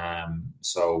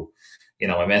 So,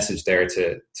 my message there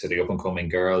to the up and coming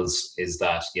girls is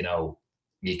that,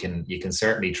 you can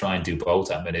certainly try and do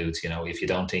both at Maynooth. If you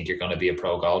don't think you're going to be a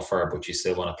pro golfer, but you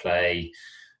still want to play,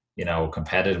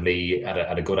 competitively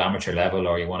at a good amateur level,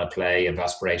 or you want to have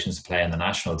aspirations to play in the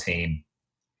national team,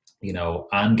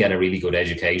 and get a really good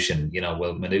education,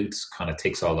 well, Maynooth kind of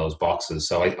ticks all those boxes.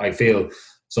 So I feel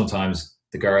sometimes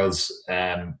the girls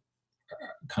kind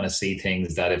of see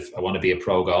things that if I want to be a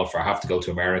pro golfer, I have to go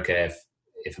to America.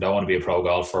 If I don't want to be a pro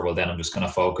golfer, well, then I'm just going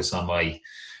to focus on my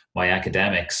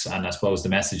academics. And I suppose the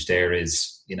message there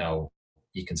is,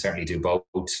 you can certainly do both.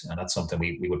 And that's something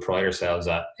we would pride ourselves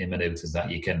at in Maynooth, is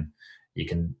that you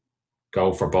can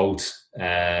go for both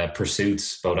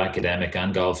pursuits, both academic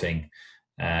and golfing,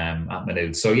 at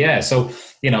Maynooth. So that's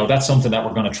something that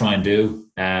we're going to try and do,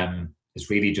 is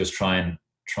really just try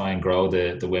and grow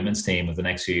the women's team of the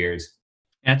next few years.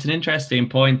 That's an interesting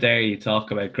point there. You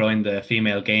talk about growing the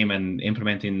female game and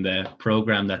implementing the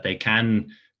program that they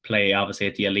can play, obviously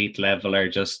at the elite level, or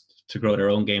just to grow their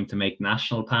own game to make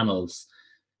national panels.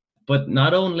 But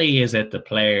not only is it the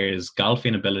players'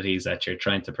 golfing abilities that you're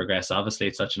trying to progress, obviously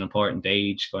it's such an important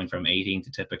age, going from 18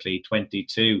 to typically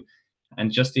 22,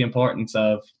 and just the importance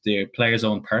of the players'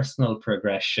 own personal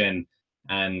progression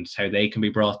and how they can be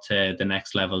brought to the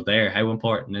next level there. How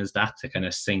important is that to kind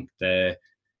of sync the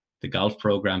golf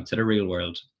program to the real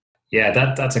world? Yeah,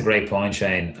 that's a great point,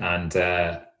 Shane. And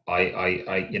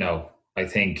I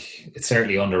think it's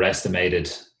certainly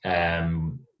underestimated.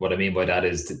 What I mean by that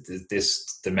is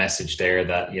the message there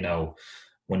that,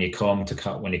 when you come to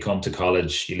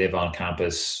college, you live on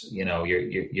campus, you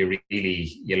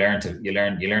learn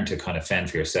to kind of fend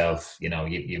for yourself.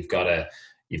 You've got to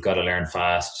learn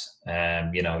fast.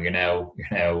 You're now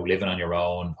living on your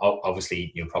own.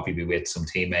 Obviously, you'll probably be with some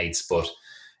teammates, but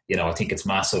I think it's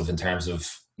massive in terms of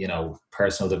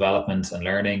personal development and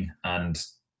learning. And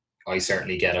I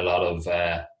certainly get a lot of,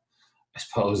 I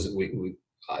suppose we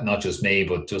not just me,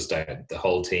 but just the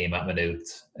whole team at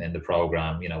Maynooth in the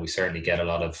program. We certainly get a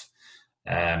lot of,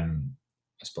 I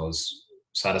suppose,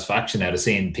 satisfaction out of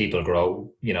seeing people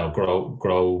grow,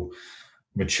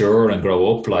 mature and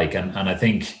grow up. And I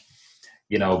think,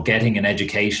 getting an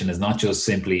education is not just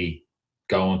simply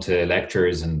going to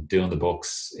lectures and doing the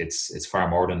books. It's far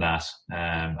more than that.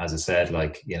 As I said,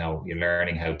 you're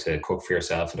learning how to cook for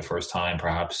yourself for the first time.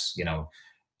 Perhaps,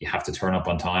 you have to turn up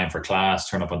on time for class,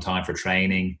 turn up on time for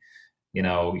training.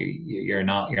 You're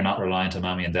not reliant on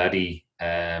mommy and daddy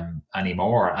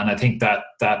anymore. And I think that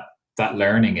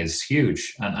learning is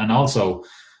huge. And also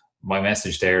my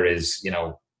message there is,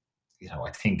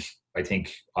 I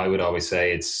think I would always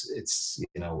say it's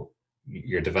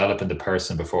you're developing the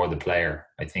person before the player.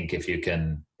 I think if you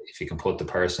can put the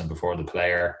person before the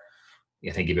player,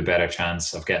 I think you have a better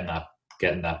chance of getting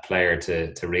that player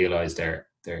to realize their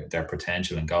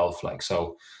potential in golf.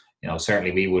 So,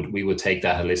 certainly we would take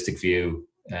that holistic view,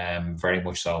 very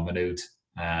much so, Maynooth,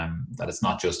 that it's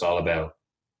not just all about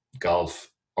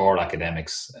golf or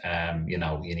academics.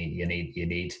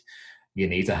 You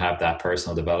need to have that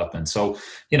personal development. So,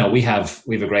 we have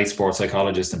a great sports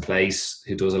psychologist in place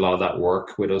who does a lot of that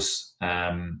work with us.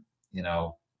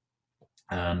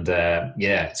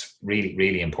 It's really,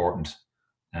 really important.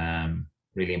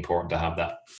 Really important to have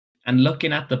that. And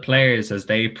looking at the players as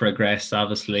they progress,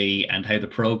 obviously, and how the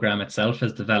program itself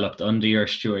has developed under your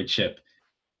stewardship,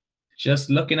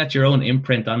 just looking at your own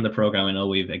imprint on the program, I know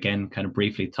we've again kind of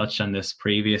briefly touched on this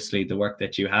previously, the work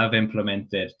that you have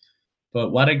implemented. But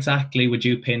what exactly would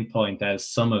you pinpoint as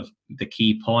some of the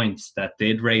key points that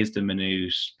did raise the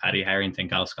Maynooth Paddy Harrington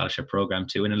Golf Scholarship Program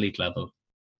to an elite level?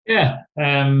 Yeah,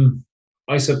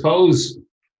 I suppose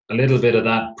a little bit of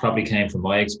that probably came from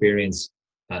my experience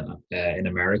in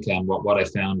America, and what I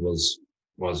found was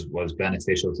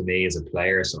beneficial to me as a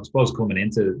player. So I suppose coming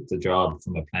into the job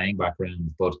from a playing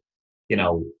background, but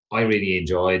I really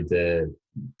enjoyed the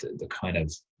kind of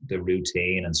the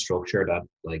routine and structure that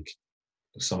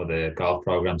some of the golf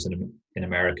programs in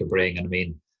America bring. And I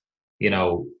mean,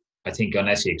 I think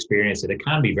unless you experience it, it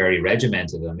can be very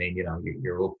regimented. I mean,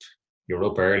 you're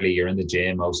up early, you're in the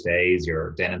gym most days,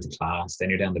 you're then into class, then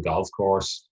you're down the golf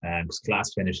course, because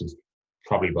class finishes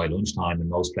probably by lunchtime in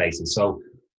most places. So,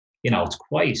 it's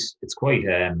quite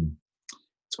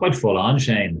full on,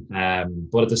 Shane.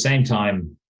 But at the same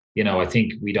time, I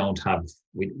think we don't have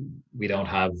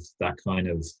that kind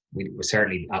of. We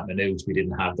certainly at Maynooth we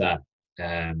didn't have that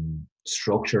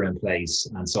structure in place,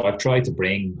 and so I've tried to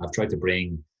bring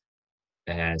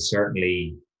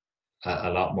certainly a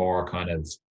lot more kind of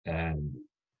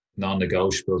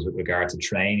non-negotiables with regard to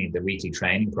training, the weekly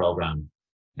training program,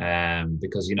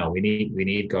 because we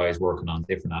need guys working on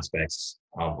different aspects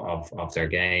of their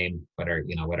game,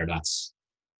 whether that's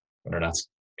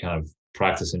kind of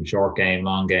practicing short game,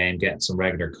 long game, getting some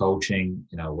regular coaching,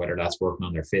 whether that's working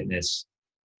on their fitness.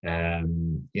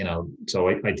 So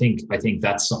I think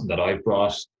that's something that I've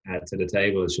brought to the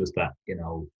table. It's just that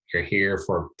you're here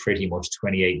for pretty much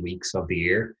 28 weeks of the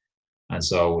year, and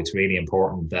so it's really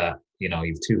important that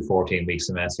you've 14-week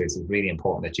semesters. It's really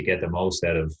important that you get the most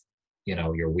out of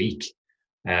your week.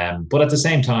 But at the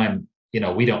same time,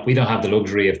 we don't have the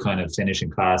luxury of kind of finishing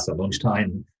class at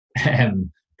lunchtime,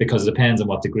 because it depends on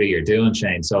what degree you're doing,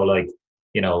 Shane. So a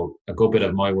good bit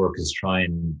of my work is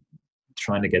trying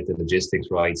to get the logistics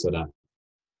right, so that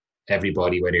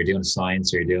everybody, whether you're doing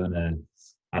science or you're doing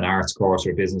an arts course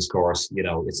or a business course,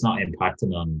 it's not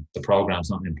impacting on the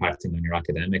program's not impacting on your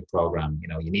academic program.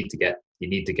 You need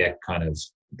to get kind of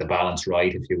the balance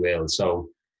right, if you will. So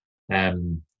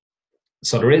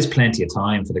so there is plenty of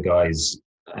time for the guys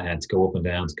to go up and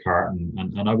down to Carton.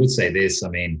 And I would say this, I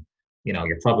mean,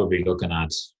 you're probably looking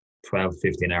at 12,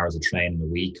 15 hours of training a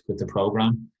week with the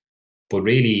program. But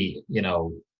really,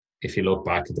 if you look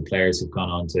back at the players who've gone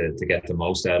on to get the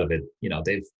most out of it,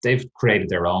 they've created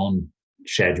their own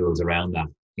schedules around that.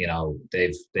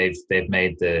 They've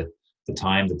made the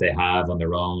time that they have on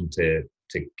their own to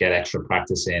get extra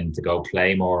practice in, to go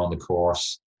play more on the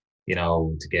course,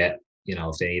 to get,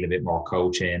 if they need a bit more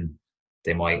coaching,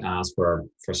 they might ask for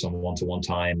some one-to-one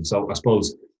time. So I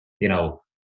suppose,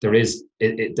 there is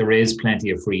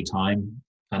plenty of free time,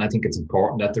 and I think it's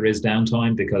important that there is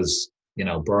downtime, because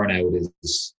burnout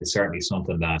is certainly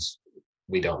something that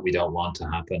we don't want to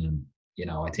happen.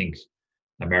 And I think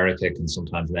America can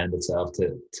sometimes lend itself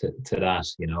to that.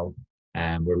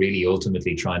 We're really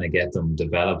ultimately trying to get them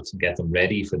developed and get them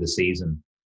ready for the season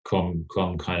come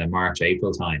kind of March,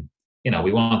 April time.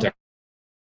 We want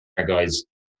our guys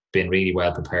being really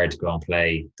well prepared to go and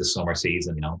play the summer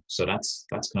season. So that's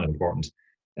kind of important.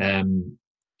 In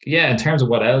terms of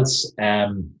what else, I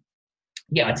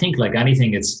think like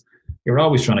anything, you're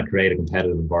always trying to create a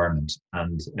competitive environment.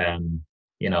 And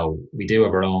we do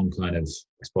have our own kind of,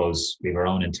 I suppose, we have our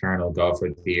own internal Golfer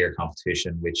of the Year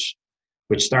competition, which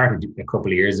started a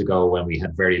couple of years ago when we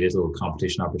had very little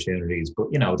competition opportunities. But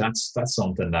that's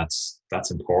something that's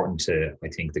important to, I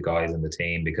think, the guys on the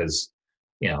team, because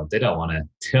they don't want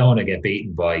to get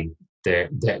beaten by their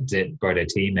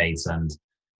teammates, and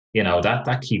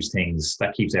that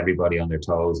keeps everybody on their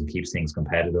toes and keeps things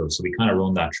competitive. So we kind of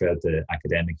run that throughout the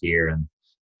academic year, and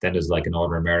then there's like an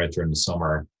order of merit during the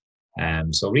summer.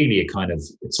 So really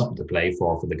it's something to play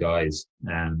for the guys.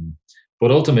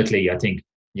 But ultimately, I think,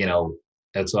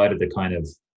 outside of the kind of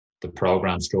the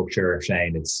program structure,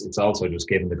 Shane, it's also just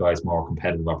giving the guys more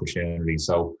competitive opportunities.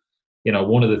 So,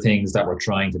 one of the things that we're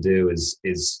trying to do is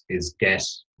get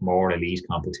more elite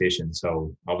competition.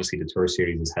 So obviously the Tour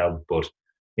Series has helped, but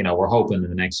we're hoping in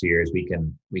the next years we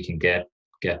can get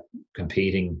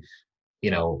competing,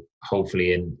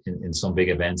 hopefully in some big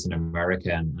events in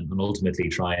America, and ultimately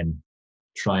try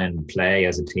and play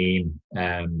as a team,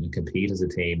 and compete as a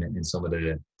team in some of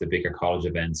the bigger college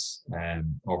events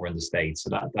over in the States.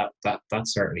 So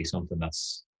that's certainly something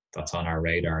that's on our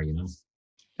radar.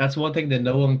 That's one thing that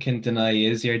no one can deny,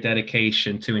 is your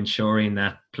dedication to ensuring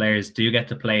that players do get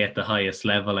to play at the highest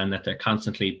level and that they're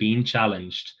constantly being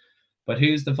challenged. But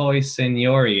who's the voice in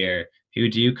your ear? Who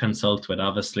do you consult with?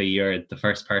 Obviously, you're the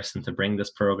first person to bring this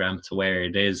program to where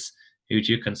it is. Who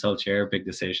do you consult your big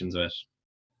decisions with?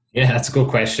 Yeah, that's a good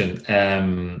question.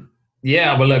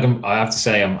 Well, look, I have to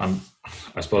say,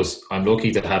 I suppose I'm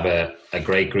lucky to have a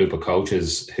great group of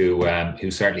coaches who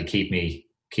certainly keep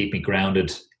me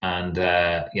grounded, and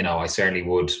I certainly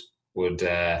would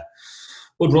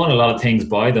run a lot of things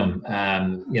by them.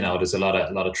 There's a lot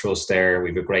of trust there.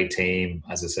 We've a great team,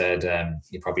 as I said.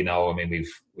 You probably know. I mean,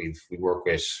 we work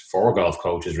with 4 golf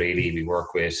coaches really. We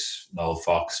work with Noel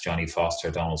Fox, Johnny Foster,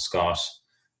 Donald Scott,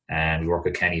 and we work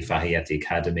with Kenny Fahey at the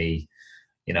academy.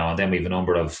 And then we have a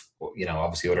number of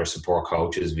obviously other support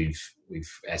coaches. We've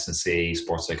S&C,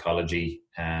 sports psychology,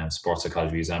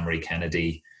 with Anne-Marie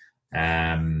Kennedy. We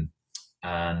have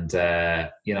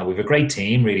a great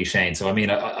team really, Shane. So I mean,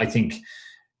 I think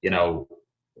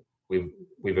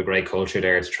we've a great culture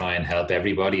there to try and help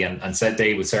everybody, and said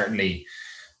they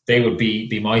would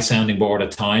be my sounding board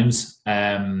at times.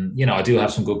 I do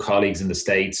have some good colleagues in the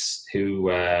States who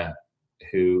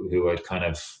I'd kind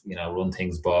of run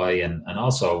things by, and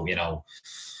also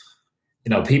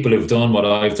people who've done what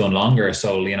I've done longer.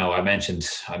 So I mentioned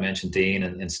Dean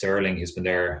and Sterling, who's been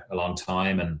there a long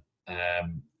time, and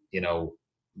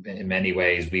in many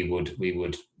ways we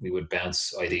would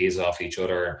bounce ideas off each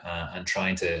other and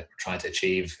trying to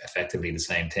achieve effectively the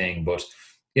same thing. But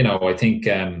I think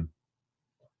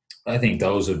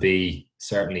those would be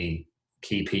certainly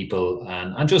key people,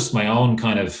 and just my own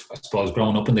kind of, I suppose,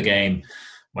 growing up in the game,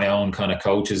 my own kind of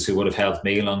coaches who would have helped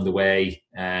me along the way.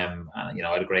 And, I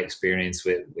had a great experience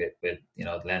with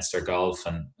Leinster golf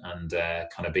and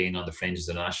kind of being on the fringes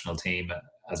of the national team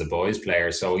as a boys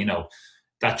player. So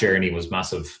that journey was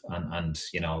massive, and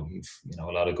you've a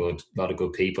lot of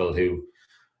good people who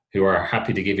are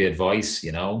happy to give you advice.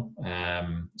 Those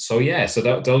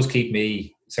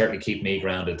certainly keep me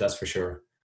grounded. That's for sure.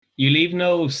 You leave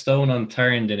no stone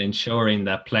unturned in ensuring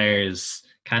that players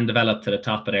can develop to the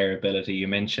top of their ability. You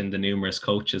mentioned the numerous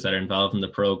coaches that are involved in the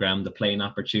program, the playing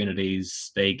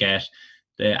opportunities they get,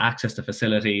 the access to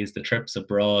facilities, the trips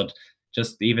abroad,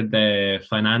 just even the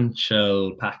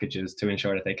financial packages to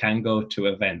ensure that they can go to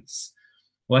events.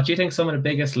 What do you think some of the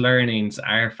biggest learnings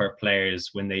are for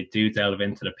players when they do delve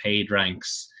into the paid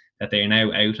ranks, that they're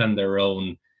now out on their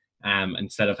own,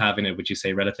 instead of having it, would you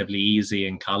say, relatively easy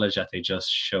in college, that they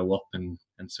just show up and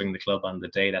swing the club on the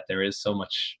day, that there is so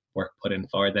much work put in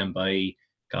for them by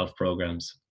golf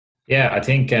programs? Yeah, I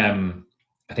think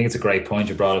it's a great point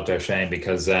you brought up there, Shane,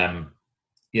 because I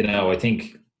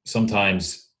think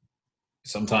sometimes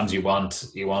you want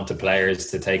the players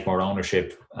to take more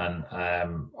ownership and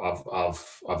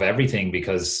of everything,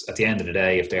 because at the end of the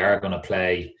day, if they are going to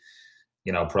play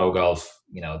pro golf,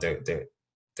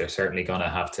 they're certainly going to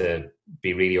have to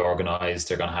be really organized.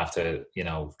 They're going to have to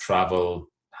travel,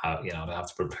 they have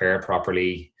to prepare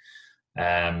properly,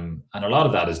 and a lot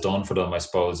of that is done for them, I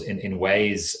suppose, in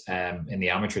ways in the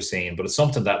amateur scene. But it's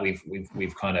something that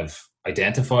we've kind of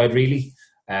identified, really.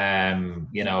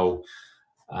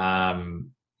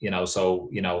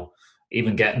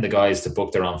 Even getting the guys to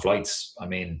book their own flights. I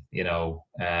mean,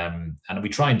 and we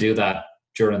try and do that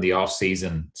during the off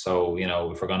season. So,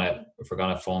 if we're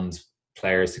gonna fund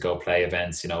players to go play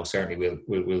events, certainly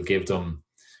we'll give them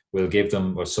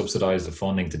or subsidize the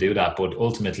funding to do that. But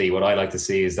ultimately, what I like to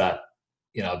see is that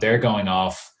they're going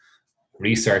off,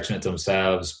 researching it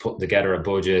themselves, putting together a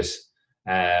budget.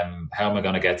 How am I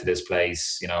going to get to this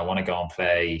place? I want to go and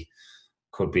play.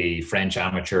 Could be French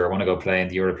amateur. I want to go play in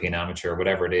the European amateur,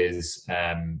 whatever it is.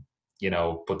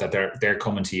 But that they're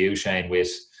coming to you, Shane, with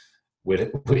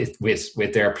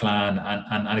their plan,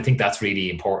 and I think that's really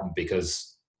important,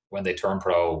 because when they turn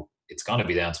pro, it's going to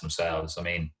be down to themselves. I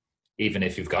mean, even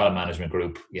if you've got a management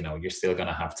group, you're still going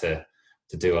to have to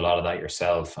do a lot of that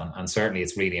yourself, and certainly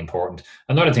it's really important.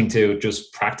 Another thing too,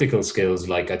 just practical skills.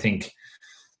 Like I think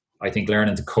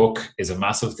learning to cook is a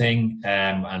massive thing,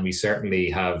 and we certainly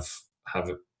have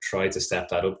tried to step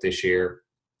that up this year.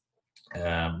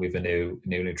 We've a new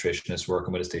nutritionist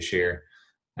working with us this year,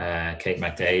 Kate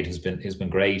McDade, who's been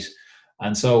great.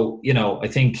 And so I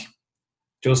think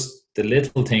just the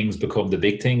little things become the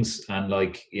big things, and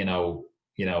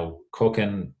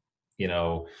cooking,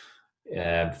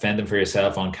 fending for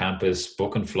yourself on campus,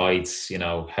 booking flights.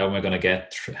 How am I going to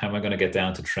get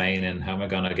down to training? How am I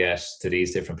going to get to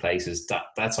these different places?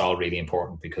 That's all really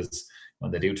important, because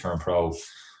when they do turn pro,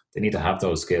 they need to have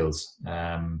those skills.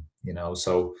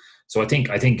 So I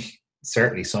think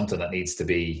certainly something that needs to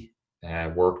be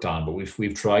worked on, but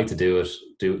we've tried to do it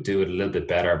a little bit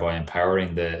better by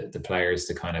empowering the players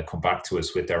to kind of come back to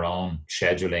us with their own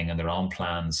scheduling and their own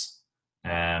plans,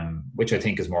 which I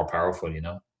think is more powerful.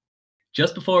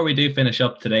 Just before we do finish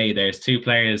up today, there's two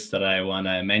players that I want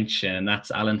to mention, and that's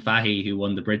Alan Fahey, who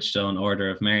won the Bridgestone Order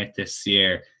of Merit this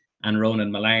year, and Ronan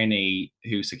Mallarney,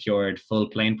 who secured full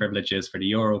playing privileges for the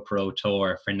Euro Pro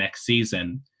Tour for next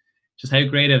season. Just how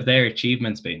great have their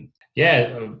achievements been?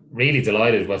 Yeah, really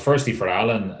delighted. Well, firstly for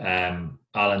Alan,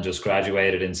 Alan just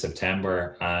graduated in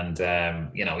September, and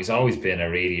he's always been a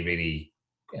really, really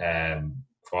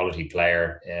quality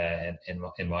player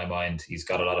in my mind. He's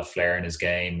got a lot of flair in his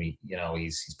game.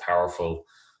 He's powerful.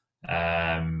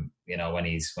 When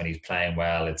he's playing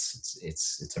well,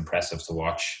 it's impressive to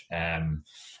watch.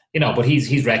 But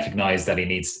he's recognized that he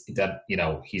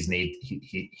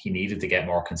needed to get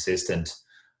more consistent.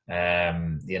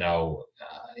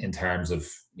 In terms of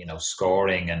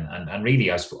scoring and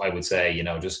really, I would say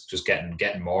just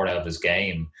getting more out of his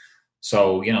game.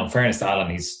 So in fairness to Alan,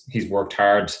 he's worked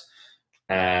hard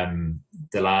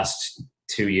the last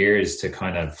 2 years to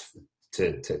kind of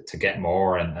to get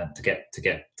more and to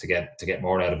get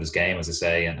more out of his game, as I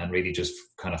say, and really just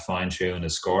kind of fine tune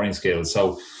his scoring skills.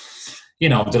 So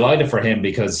I'm delighted for him,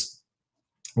 because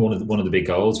one of the big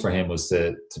goals for him was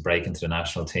to break into the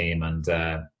national team, and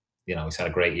he's had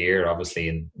a great year, obviously,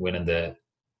 in winning the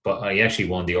but he actually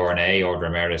won the RNA Order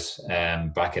of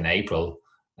Merit back in April,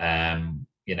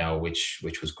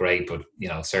 which was great. But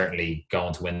certainly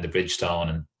going to win the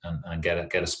Bridgestone and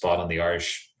get a spot on the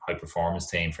Irish high performance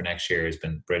team for next year has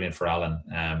been brilliant for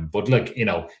Alan. But look,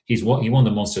 he won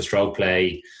the Munster Stroke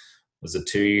Play. Was it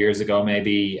 2 years ago,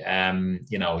 maybe?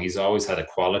 He's always had a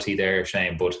quality there,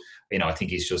 Shane. But I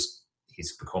think he's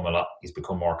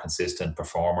become more consistent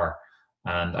performer.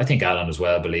 And I think Alan as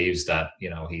well believes that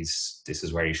this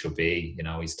is where he should be.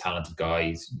 He's a talented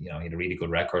guy. He had a really good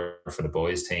record for the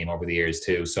boys team over the years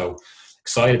too. So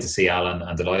excited to see Alan,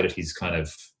 and delighted he's kind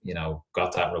of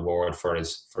got that reward for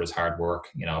his hard work.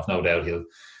 I've no doubt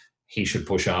he should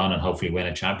push on and hopefully win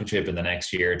a championship in the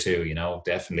next year or two.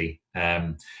 Definitely.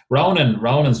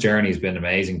 Ronan's journey has been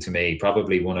amazing to me.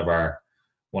 Probably one of our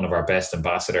best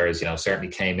ambassadors. Certainly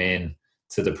came in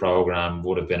to the program,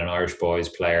 would have been an Irish boys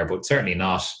player, but certainly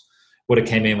not. Would have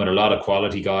came in with a lot of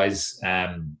quality guys.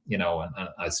 And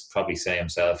I'd probably say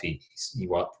himself, he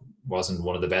wasn't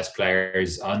one of the best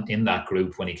players in that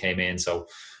group when he came in. So,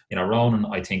 Ronan,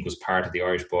 I think, was part of the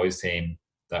Irish boys team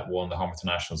that won the Home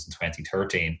Internationals in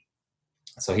 2013.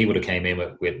 So he would have came in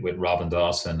with Robin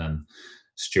Dawson, and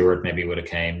Stuart Grett would have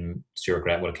came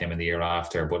in the year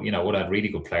after. But would have had really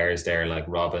good players there like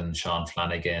Robin, Sean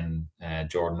Flanagan,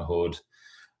 Jordan Hood.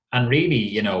 And really,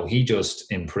 he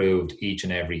just improved each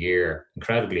and every year.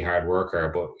 Incredibly hard worker,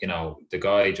 but the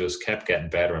guy just kept getting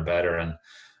better and better. And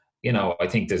I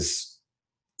think there's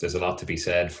a lot to be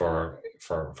said for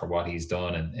what he's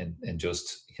done and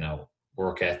just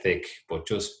work ethic, but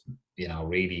just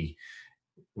really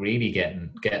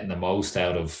getting the most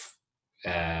out of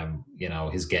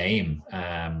his game.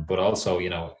 But also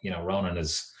Ronan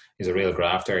is a real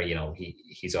grafter.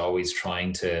 He's always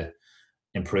trying to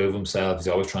improve himself. He's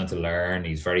always trying to learn.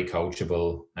 He's very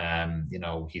coachable.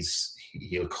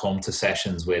 He'll come to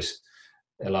sessions with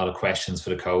a lot of questions for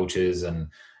the coaches, and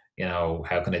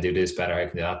how can I do this better? How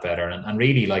can I do that better? And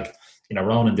really,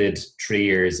 Ronan did 3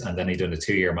 years, and then he done a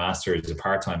 2-year masters, a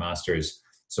part-time masters.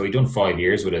 So he done 5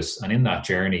 years with us, and in that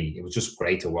journey, it was just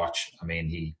great to watch. I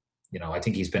mean, I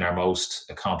think he's been our most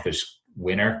accomplished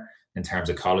winner in terms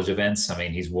of college events. I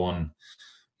mean, he's won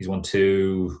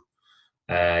two.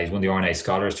 He's won the RNA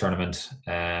Scholars Tournament,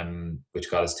 which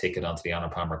got his ticket onto the Honor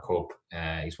Palmer Cup.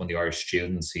 He's won the Irish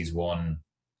Students. He's won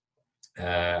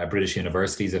a British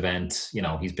Universities event.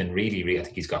 He's been really, I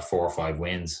think he's got 4 or 5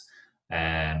 wins.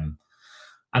 And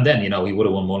then, he would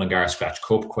have won Mullingar Scratch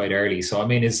Cup quite early. So, I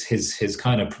mean, his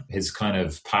kind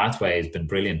of pathway has been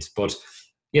brilliant. But,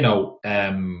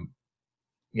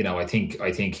 I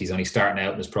think he's only starting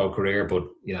out in his pro career, but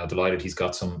delighted he's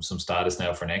got some status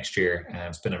now for next year.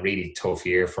 It's been a really tough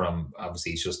year for him.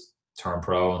 Obviously, he's just turned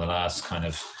pro in the last kind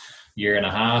of year and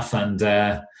a half, and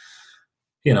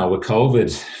with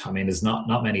COVID, I mean, there's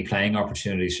not many playing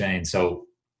opportunities, Shane. So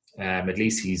at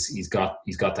least he's got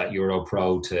that Euro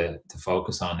Pro to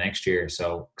focus on next year.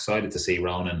 So excited to see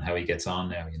Ronan how he gets on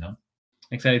now.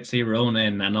 Excited to see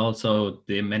Ronan, and also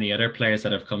the many other players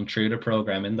that have come through the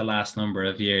program in the last number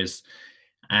of years.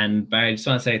 And Barry, I just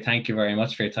want to say thank you very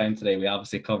much for your time today. We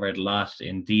obviously covered a lot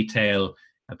in detail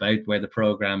about where the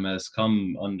program has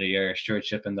come under your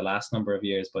stewardship in the last number of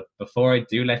years. But before I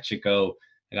do let you go,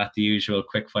 I got the usual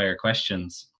quick-fire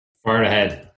questions. Fire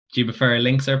ahead. Do you prefer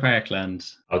links or parkland?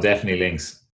 Oh, definitely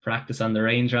links. Practice on the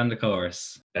range or on the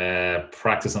course?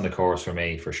 Practice on the course for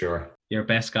me, for sure. Your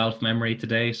best golf memory to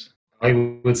date?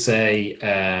 I would say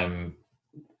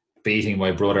beating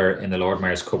my brother in the Lord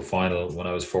Mayor's Cup final when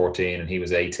I was 14 and he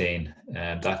was 18.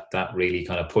 That really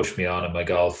kind of pushed me on in my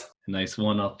golf. Nice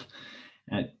one-up.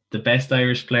 The best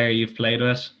Irish player you've played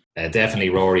with? Definitely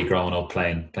Rory. Growing up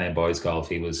playing boys golf,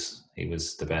 he was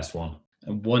the best one.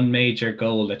 And one major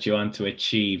goal that you want to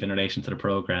achieve in relation to the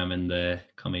program in the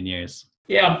coming years?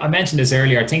 Yeah, I mentioned this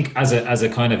earlier. I think as a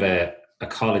kind of a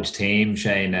college team,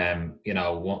 Shane,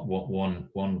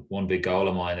 one big goal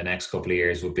of mine the next couple of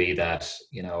years would be that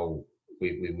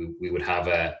we would have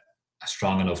a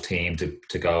strong enough team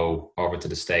to go over to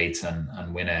the States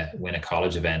and win a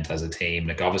college event as a team.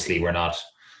 Like, obviously we're not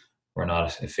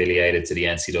affiliated to the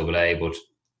NCAA, but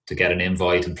to get an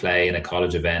invite and play in a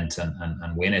college event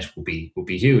and win it would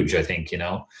be huge, I think.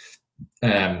 So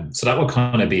that would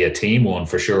kind of be a team one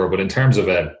for sure. But in terms of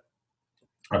a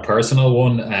personal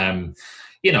one,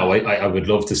 I would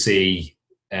love to see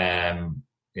some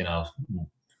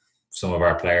of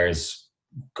our players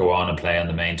go on and play on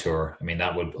the main tour. I mean,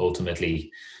 that would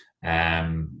ultimately be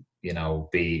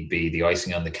the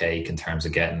icing on the cake in terms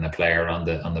of getting a player on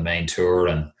the main tour,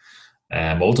 and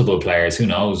multiple players, who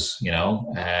knows,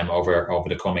 over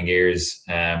the coming years.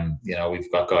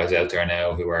 We've got guys out there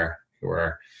now who are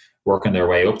working their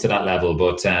way up to that level.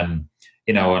 But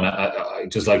you know, and I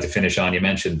just like to finish on. You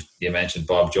mentioned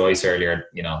Bob Joyce earlier.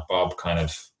 You know, Bob kind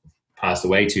of passed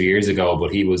away 2 years ago,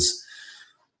 but he was,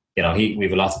 you know, we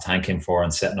have a lot to thank him for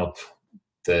in setting up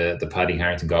the Paddy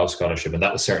Harrington Golf Scholarship, and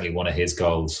that was certainly one of his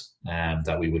goals.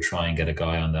 That we would try and get a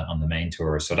guy on the main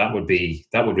tour. So that would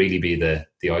really be the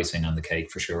icing on the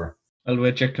cake for sure. Well,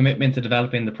 with your commitment to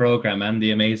developing the program and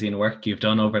the amazing work you've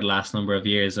done over the last number of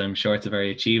years, I'm sure it's a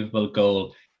very achievable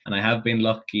goal. And I have been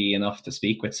lucky enough to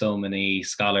speak with so many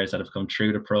scholars that have come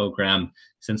through the program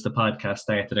since the podcast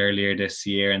started earlier this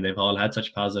year, and they've all had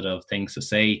such positive things to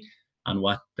say on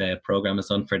what the program has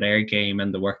done for their game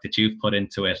and the work that you've put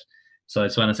into it. So I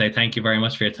just want to say thank you very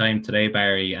much for your time today,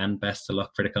 Barry, and best of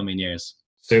luck for the coming years.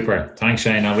 Super. Thanks,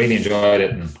 Shane. I really enjoyed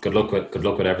it, and good luck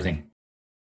with everything.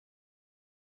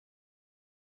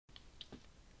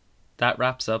 That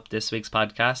wraps up this week's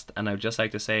podcast, and I would just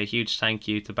like to say a huge thank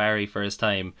you to Barry for his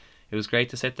time. It was great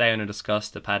to sit down and discuss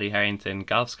the Paddy Harrington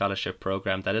Golf Scholarship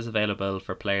Programme that is available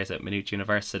for players at Maynooth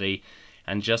University,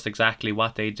 and just exactly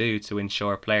what they do to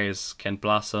ensure players can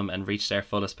blossom and reach their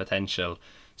fullest potential.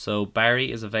 So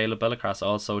Barry is available across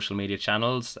all social media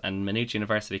channels, and Maynooth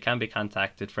University can be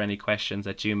contacted for any questions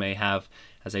that you may have,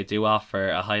 as they do offer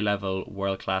a high-level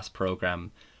world-class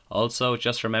programme. Also,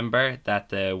 just remember that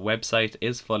the website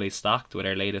is fully stocked with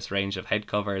our latest range of head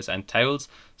covers and towels,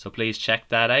 so please check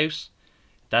that out.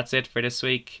 That's it for this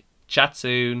week. Chat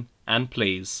soon, and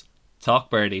please, talk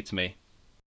birdie to me.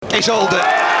 He's hauled it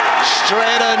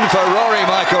straight in for Rory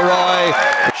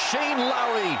McIlroy. Shane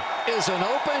Lowry is an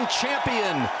Open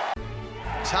champion.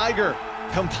 Tiger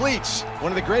completes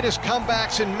one of the greatest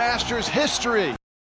comebacks in Masters history.